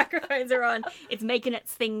 The microphones are on. It's making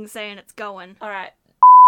its thing saying it's going. All right.